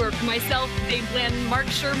AVP tour. For myself, Dave Blandon, Mark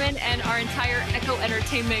Sherman, and our entire Echo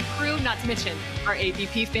Entertainment crew, not to mention our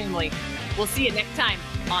AVP family. We'll see you next time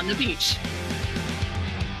on the beach.